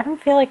 Yeah, I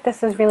don't feel like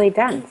this is really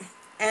dense.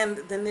 And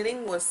the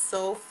knitting was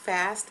so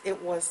fast,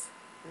 it was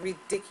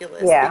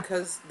ridiculous Yeah.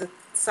 because the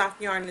sock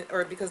yarn,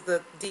 or because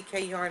the DK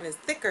yarn is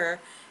thicker,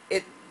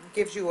 it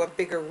gives you a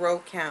bigger row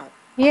count.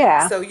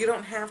 Yeah. So you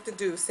don't have to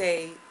do,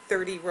 say,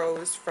 30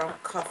 rows from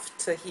cuff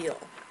to heel.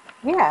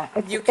 Yeah.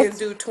 You can It's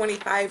do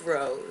 25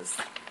 rows.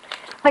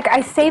 like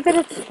I say that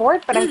it's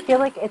sport, but I feel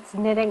like it's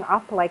knitting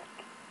up like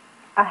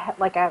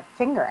like a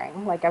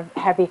fingering, like a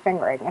heavy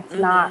fingering. It's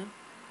not.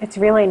 It's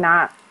really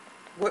not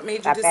What made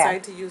you that bad.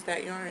 decide to use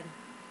that yarn?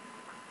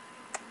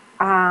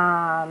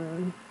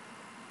 Um,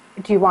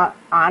 do you want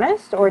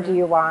honest or do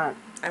you want?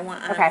 I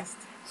want Okay. honest.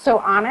 So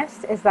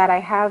honest is that I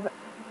have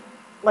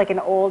like an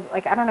old,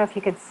 like I don't know if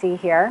you could see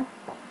here.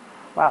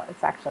 Well,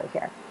 it's actually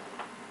here.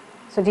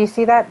 So do you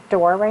see that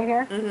door right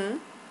here?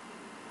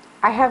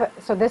 I have,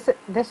 so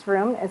this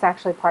room is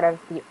actually part of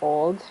the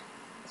old.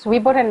 So we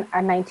bought a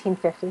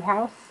 1950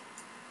 house.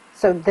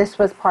 So this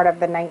was part of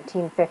the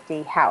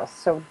 1950 house.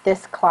 So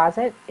this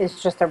closet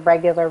is just a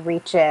regular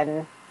reach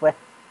in with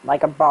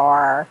like a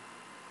bar.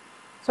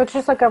 So it's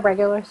just like a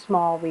regular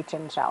small reach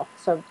in shelf.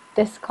 So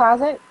this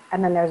closet,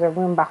 and then there's a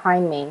room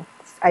behind me,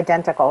 it's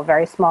identical,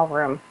 very small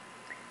room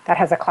that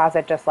has a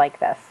closet just like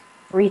this.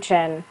 Reach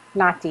in,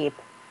 not deep.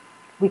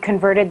 We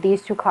converted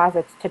these two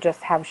closets to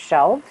just have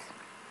shelves.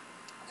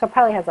 So it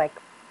probably has like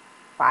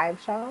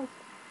 5 shelves.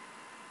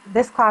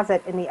 This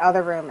closet in the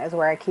other room is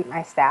where I keep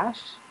my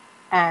stash.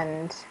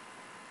 And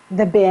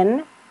the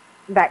bin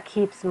that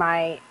keeps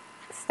my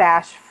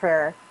stash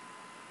for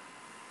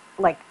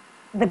like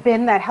the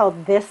bin that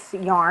held this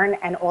yarn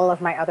and all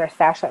of my other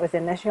stash that was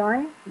in this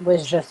yarn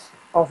was just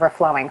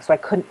overflowing. So I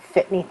couldn't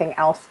fit anything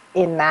else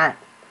in that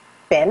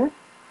bin.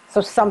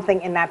 So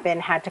something in that bin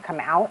had to come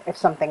out if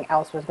something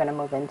else was going to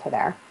move into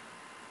there.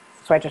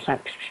 So I just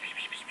went,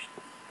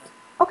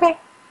 okay,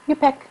 you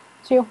pick.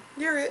 It's you.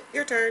 You're it.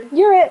 Your turn.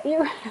 You're it.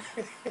 You.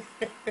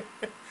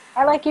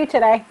 I like you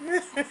today.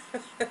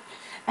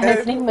 And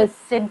his name was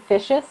Sid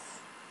Vicious.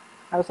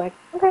 I was like,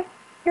 okay,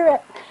 you're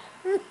it.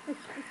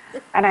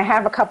 And I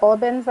have a couple of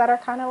bins that are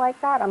kind of like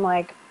that. I'm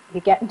like,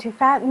 you're getting too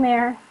fat in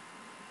there.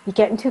 You're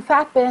getting too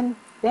fat, bin.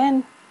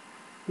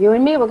 You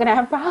and me, we're gonna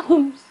have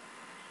problems.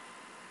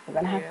 We're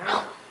gonna have Yeah.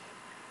 problems.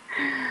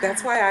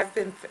 That's why I've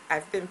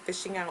been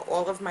fishing out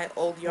all of my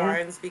old Yeah,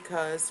 yarns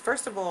because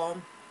first of all,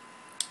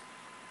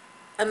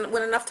 and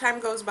when enough time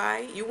goes by,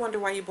 you wonder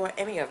why you bought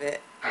any of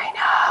it. I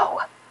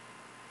know.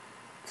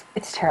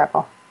 It's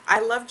terrible. I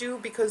loved you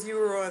because you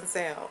were on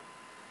sale,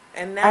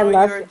 and I now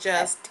loved you're it.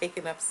 just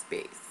taking up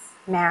space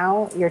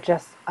Now you're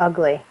just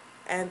ugly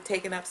and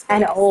taking up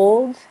and space,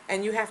 old,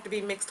 and you have to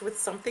be mixed with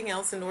something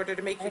else in order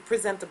to make you right?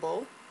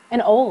 presentable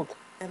And old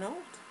and old.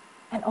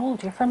 and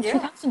old. You're from Yeah.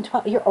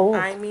 2012. You're old.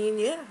 I mean,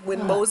 yeah,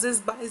 when Ugh. Moses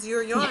buys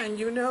your Yeah, yarn,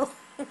 you know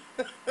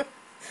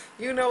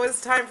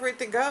it's time for it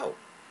to go.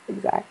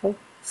 exactly.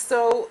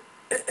 So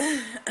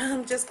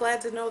I'm just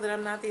glad to know that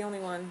I'm not the only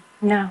one.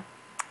 No.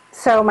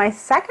 So my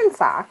second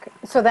sock.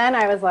 So then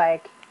I was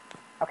like,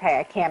 okay,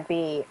 I can't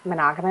be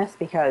monogamous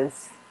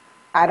because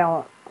I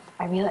don't.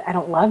 I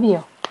don't love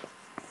you.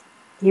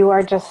 You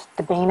are just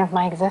the bane of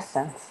my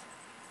existence.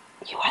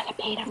 You are the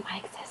bane of my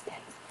existence.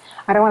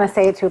 I don't want to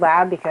say it too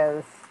loud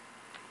because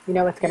you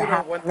know what's going You to don't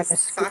happen. want I'm the going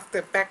to scream. sock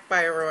to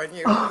backfire on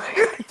you. Oh my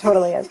God, it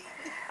totally is.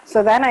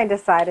 So then I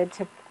decided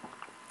to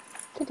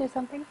do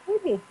something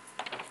crazy.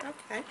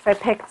 Okay. So I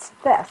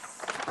picked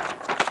this,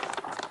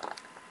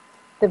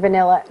 the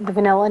vanilla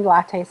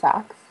latte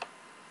socks.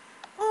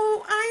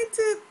 Oh, I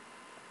did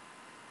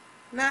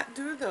not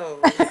do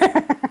those.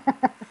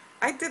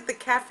 I did the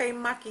cafe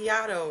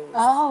macchiatos.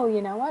 Oh,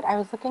 you know what? I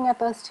was looking at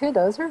those too.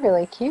 Those were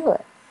really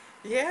cute.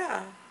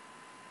 Yeah.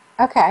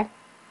 Okay.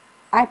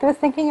 I was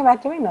thinking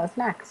about doing those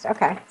next.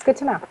 Okay, it's good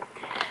to know.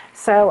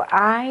 So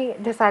I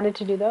decided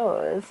to do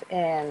those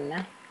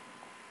in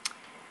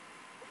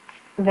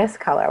this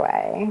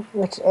colorway,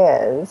 which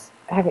is,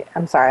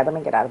 I'm sorry, let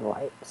me get out of the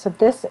light. So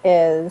this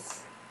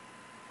is,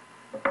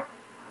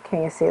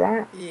 can you see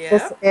that?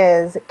 This Yep.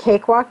 is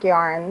Cakewalk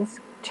Yarns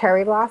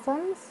Cherry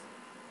Blossoms.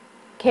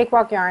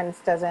 Cakewalk Yarns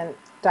doesn't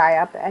dye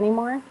up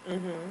anymore.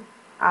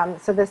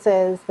 So this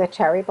is the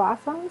Cherry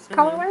Blossoms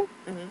colorway.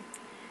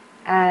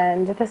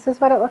 And this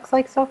is what it looks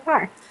like so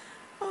far.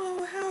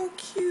 Oh, how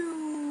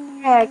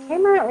Yeah, it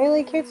came out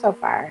really cute so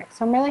cute. far.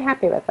 So I'm really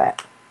happy with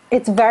it.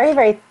 It's very,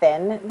 very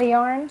thin, the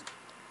yarn.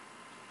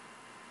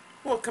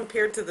 Well,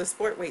 compared to the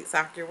sport weight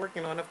sock you're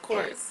working on, of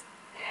course.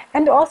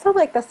 And also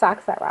like the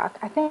socks that rock.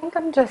 I think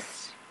I'm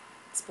just,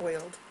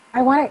 Spoiled.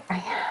 I want to,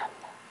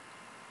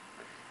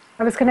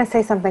 I was going to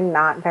say something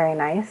not very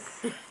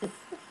nice.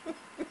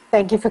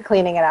 Thank you for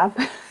cleaning it up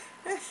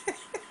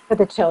for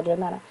the children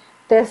that are,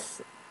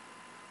 this,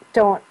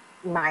 don't.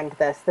 mind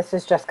this. This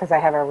is just because I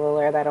have a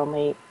ruler that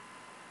only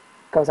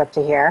goes up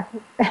to here.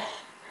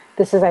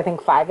 This is, I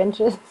think, 5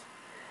 inches.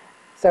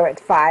 So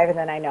it's five, and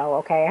then I know,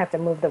 okay, I have to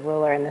move the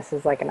ruler, and this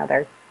is like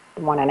another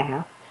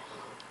 1.5.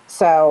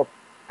 So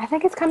I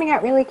think it's coming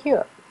out really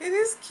cute. It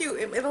is cute.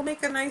 It'll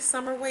make a nice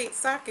summer weight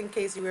sock in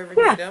case you ever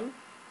need Yeah. them.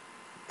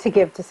 To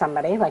give to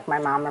somebody like my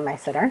mom or my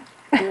sitter.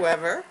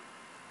 Whoever.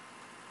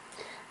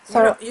 So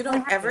You I'm really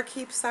don't ever happy.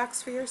 keep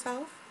socks for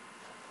yourself?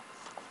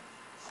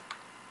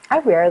 I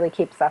rarely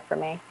keep stuff for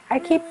me. I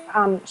keep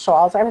Really?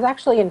 shawls. I was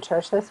actually in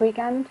church this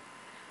weekend,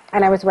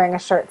 and I was wearing a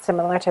shirt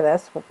similar to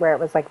this, where it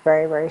was like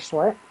very, very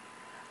short.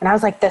 And I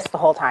was like this the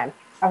whole time.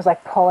 I was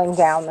like pulling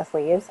down the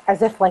sleeves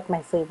as if like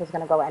my sleeve was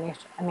going to go any.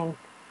 I mean,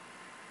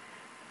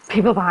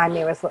 people behind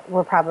me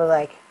were probably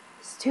like,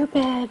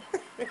 "Stupid.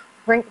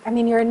 Bring. I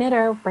mean, you're a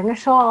knitter. Bring a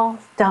shawl,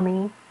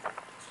 dummy."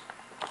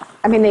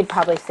 I mean, they'd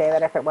probably say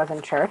that if it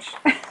wasn't church,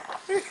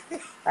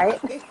 right?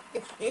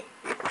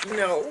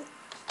 No.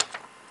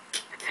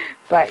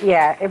 But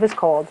yeah, it was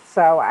cold,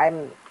 so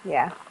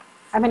yeah.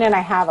 I mean, and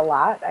I have a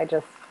lot.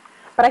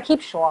 But I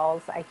keep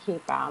shawls. I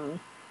keep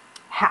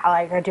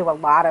like I do a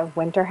lot of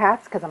winter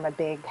hats because I'm a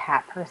big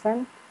hat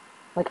person.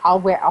 Like I'll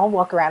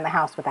walk around the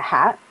house with a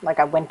hat, like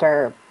a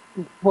winter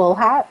wool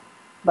hat,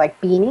 like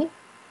beanie,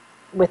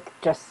 with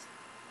just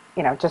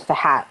a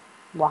hat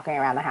walking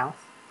around the house.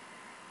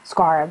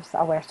 Scarves,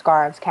 I'll wear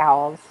scarves,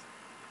 cowls,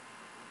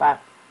 but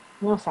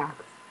no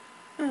socks.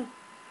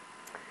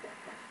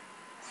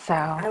 So,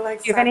 I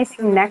like do you have socks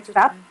in anything the next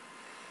up? wintertime.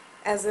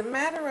 As a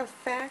matter of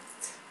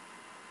fact,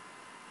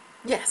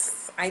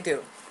 yes, I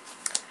do.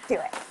 Do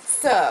it.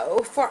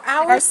 So, for Did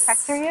I pressure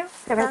ours, you?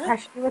 Did I huh?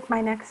 pressure you with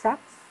my next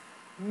steps?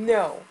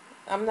 No,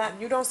 I'm not.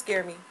 You don't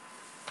scare me.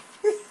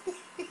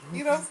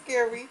 You don't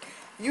scare me.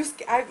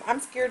 I'm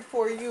scared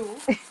for you.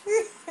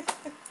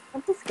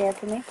 Don't be scared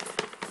for me.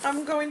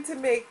 I'm going to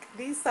make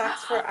these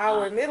socks for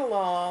our knit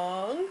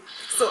along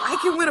so I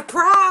can win a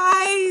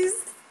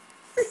prize.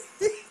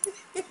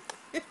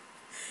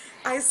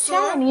 I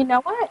saw. Sharon, you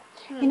know what?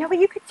 You know what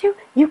you could do?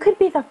 You could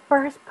be the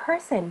first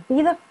person.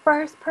 Be the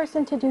first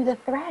person to do the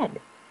thread.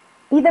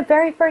 Be the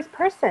very first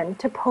person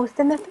to post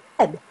in the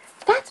thread.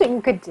 That's what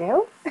you could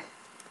do.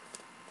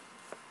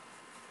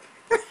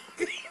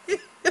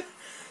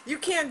 You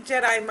can't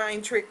Jedi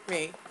mind trick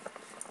me.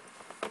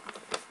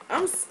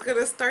 I'm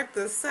gonna start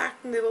the sock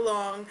knit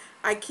along.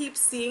 I keep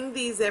seeing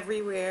these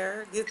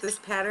everywhere. Get this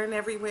pattern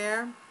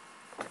everywhere.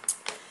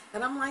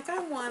 And I'm like, I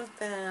want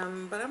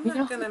them, but I'm You know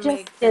not who gonna just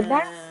make did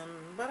that? them.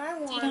 But I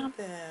Did want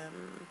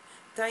them.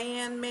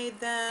 Diane made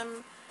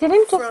them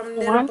didn't just from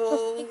Dawn just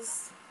make them?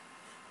 Knittables,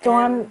 and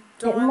Dawn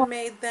Knitting Dawn More?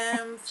 made I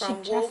them think she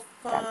from just Wolf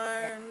done it.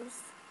 Farms.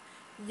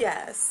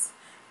 Yes.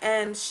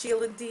 And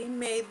Sheila D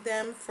made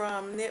them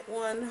from Knit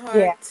One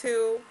Yeah. Heart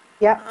too.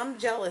 Yep. I'm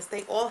jealous.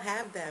 They all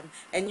have them.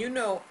 And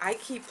I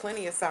keep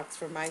plenty of socks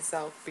for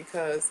myself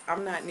because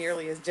I'm not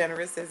nearly as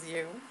generous as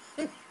you.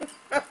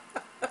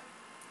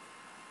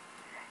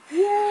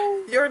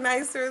 Yay. You're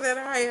nicer than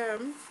I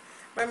am.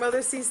 My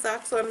mother sees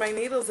socks on my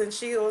needles and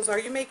she goes, "Are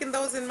you making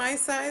those in my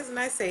size?" And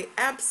I say,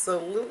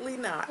 "Absolutely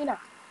not." You know.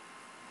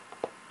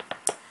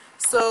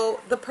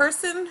 So the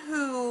person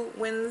who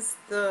wins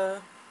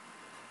the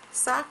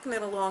sock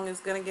knit along is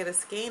going to get a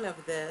skein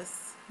of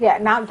this. Yeah,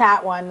 not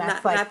that one. That's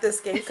Not like, not this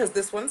skein because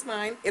this one's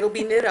mine. It'll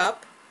be knit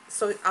up,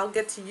 so I'll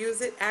get to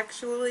use it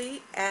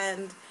actually,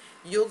 and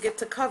you'll get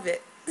to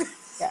covet.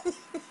 yeah.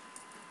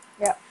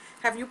 Yep.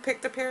 Have you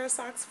picked a pair of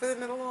socks for the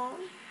knit along?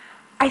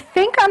 I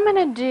think I'm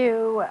gonna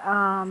do,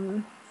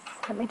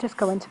 let me just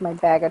go into my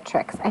bag of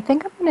tricks. I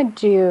think I'm gonna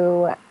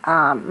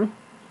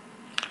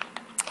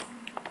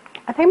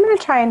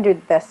try and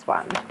do this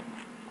one.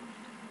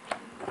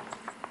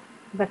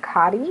 The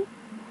Cotty.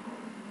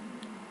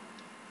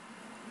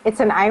 It's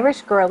an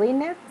Irish girly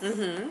knits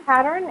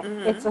pattern.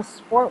 It's a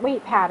sport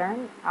weight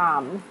pattern.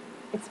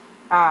 It's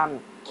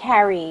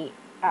Carrie,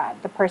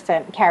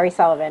 Carrie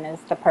Sullivan is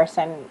the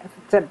person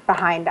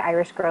behind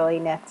Irish Girly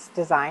Knits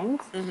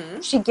Designs.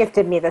 She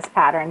gifted me this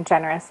pattern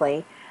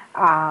generously.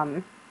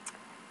 Um,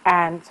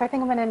 and so I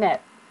think I'm going to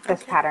knit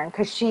this Okay. pattern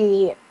because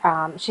she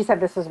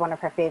said this is one of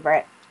her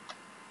favorite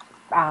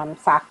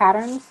sock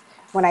patterns.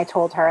 When I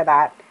told her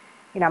that,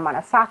 I'm on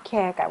a sock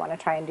kick, I want to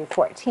try and do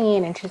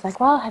 14, and she's like,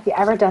 "Well, have you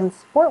ever done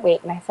sport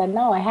weight?" And I said,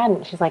 "No, I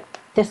hadn't." She's like,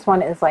 "This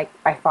one is like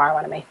by far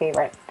one of my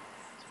favorite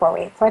sport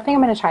weight." So I think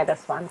I'm going to try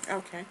this one.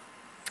 Okay.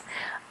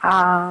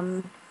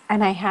 And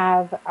I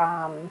have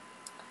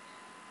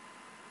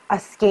a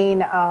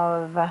skein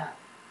of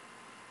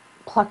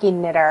Plucky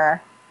Knitter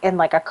in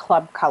like a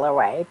club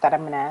colorway that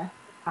I'm gonna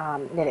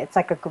knit. It's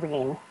like a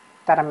green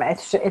that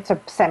it's a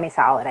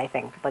semi-solid, I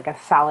think, like a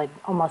solid,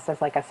 almost as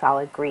like a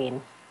solid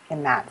green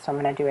in that. So I'm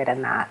gonna do it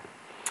in that.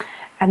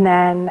 And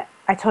then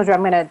I told you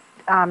I'm gonna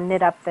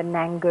knit up the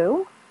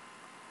Nangu,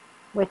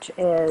 which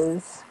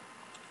is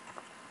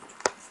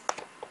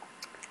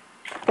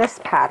this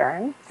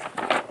pattern.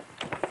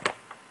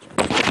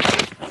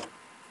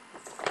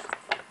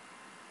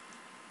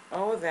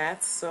 Oh,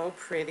 that's so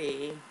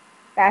pretty.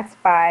 That's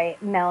by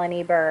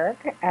Melanie Berg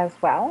as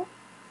well.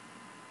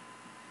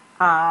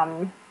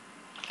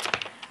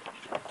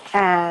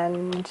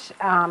 And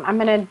I'm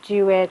going to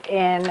do it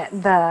in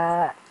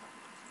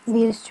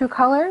these two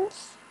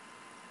colors.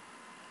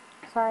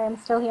 Sorry, I'm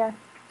still here.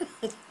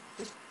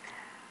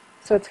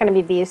 So it's going to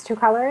be these two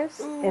colors.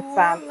 It's Ooh,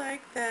 I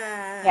like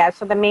that. Yeah,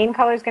 so the main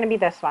color is going to be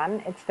this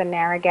one. It's the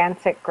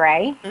Narragansett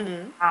Gray,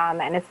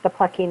 Mm-hmm. and it's the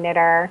Plucky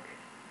Knitter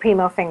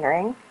Primo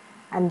Fingering.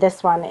 And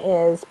this one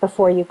is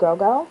Before You Go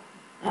Go,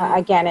 Mm-hmm.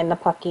 again in the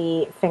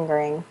Plucky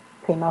Fingering,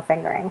 Primo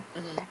Fingering.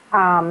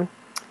 Mm-hmm.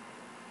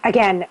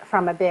 Again,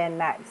 from a bin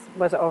that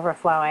was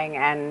overflowing,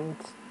 and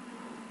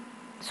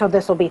so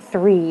this will be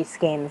 3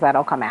 skeins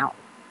that'll come out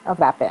of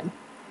that bin.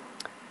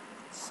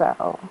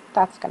 So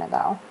that's going to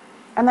go.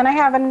 And then I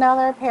have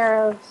another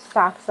pair of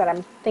socks that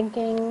I'm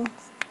thinking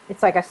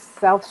it's like a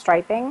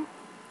self-striping.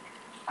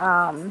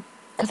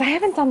 Because I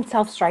haven't done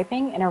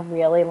self-striping in a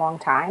really long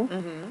time.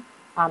 Mm-hmm.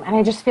 And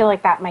I just feel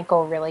like that might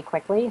go really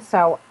quickly.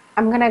 So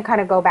I'm going to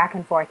kind of go back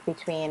and forth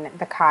between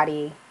the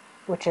Cotty,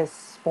 which is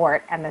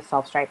sport, and the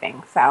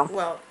self-striping. So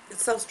Well,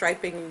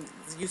 self-striping,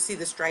 you see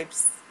the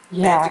stripes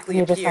yeah, magically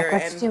you're just like, appear,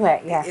 let's and do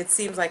it. Yeah. it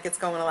seems like it's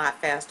going a lot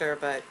faster,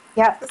 but it's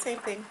Yep. the same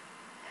thing.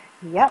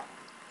 Yep.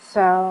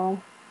 So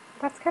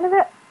that's kind of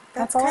it.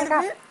 That's That's all I kind of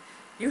got. it.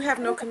 You have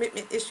no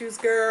commitment issues,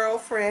 No,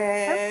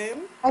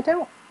 girlfriend. I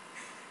don't.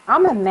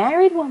 I'm a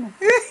married woman.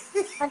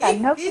 I got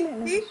no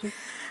commitment issues.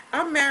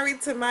 I'm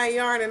married to my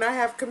yarn and I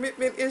have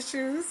commitment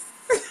issues.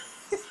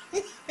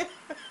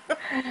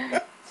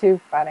 Too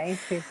funny.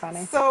 Too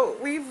funny. So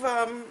we've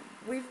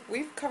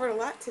covered a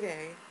lot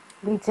today,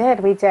 We did.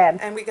 We did.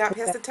 and we got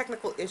We past did. the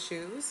technical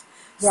issues.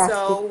 Yes, we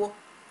So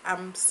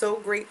I'm so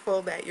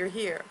grateful that you're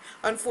here.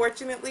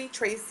 Unfortunately,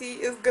 Tracy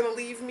is gonna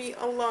leave me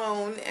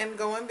alone and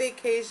go on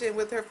vacation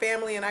with her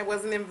family, and I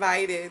wasn't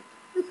invited.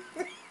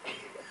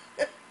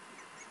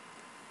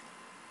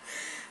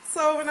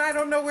 So, and I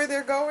don't know where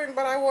they're going,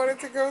 but I wanted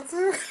to go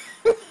too.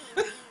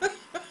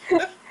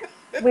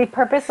 we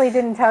purposely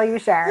didn't tell you,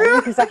 Sharon,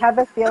 because I have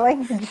a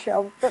feeling you'd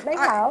show up at my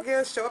I house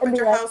yeah, show up and at be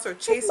your like, house or "Hey,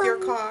 chase your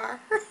Mom." car.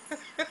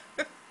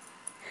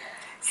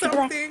 She'd be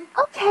like, Something.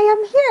 "Okay,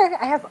 I'm here.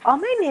 I have all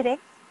my knitting,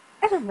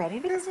 and I'm ready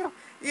to go."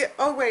 Yeah.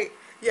 Oh wait.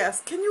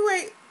 Yes. Can you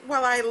wait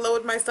while I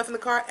load my stuff in the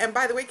car? And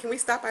by the way, can we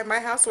stop by my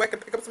house so I can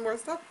pick up some more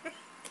stuff?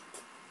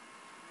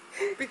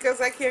 Because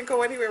I can't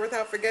go anywhere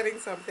without forgetting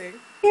something.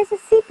 There's a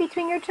seat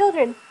between your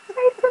children,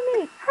 right for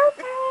me.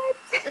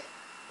 Perfect.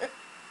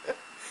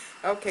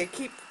 Okay.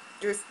 Keep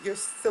your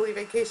silly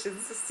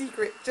vacations a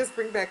secret. Just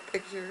bring back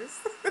pictures.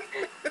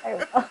 I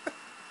will.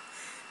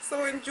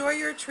 So enjoy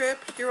your trip.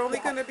 You're only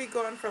Yeah. going to be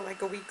gone for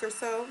like a week or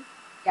so.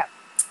 Yep.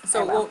 So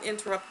I it will. won't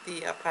interrupt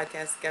the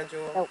podcast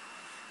schedule. Nope.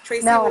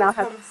 Tracy No, and will I'll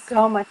have come.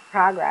 so much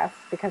progress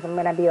because I'm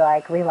gonna be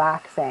like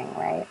relaxing,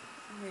 right?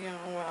 Yeah,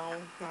 well,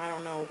 I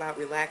don't know about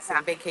Yeah,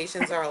 relaxing.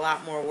 Vacations are a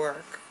lot more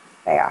work.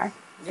 they are.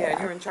 They Yeah,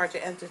 you're are. in charge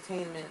of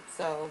entertainment,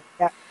 so.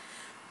 Yep.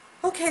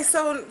 Okay,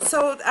 so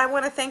I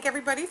want to thank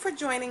everybody for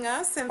joining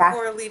us and Yeah.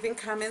 for leaving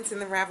comments in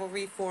the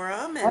Ravelry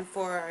forum Yep. and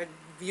for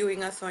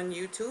viewing us on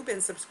YouTube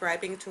and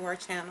subscribing to our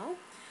channel.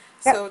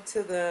 Yep. So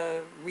to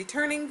the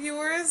returning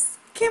viewers,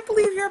 can't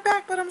believe you're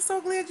back, but I'm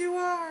so glad you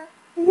are.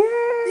 Yay!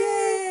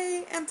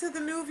 Yay! And to the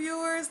new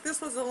viewers,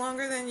 this was a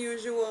longer than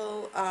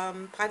usual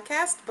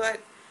podcast, but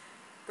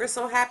we're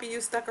so happy you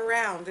stuck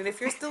around. And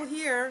if you're still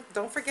here,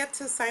 don't forget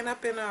to sign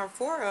up in our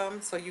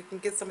forum so you can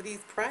get some of these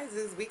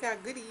prizes. We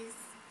got goodies.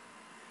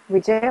 We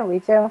do. We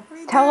do.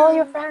 We Tell all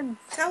your do. friends.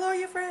 Tell all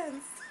your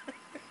friends.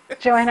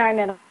 Join our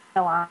knit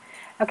along.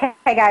 Okay,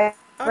 guys.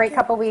 Great Okay.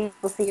 couple weeks.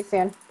 We'll see you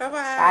soon. Bye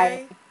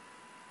Bye. bye.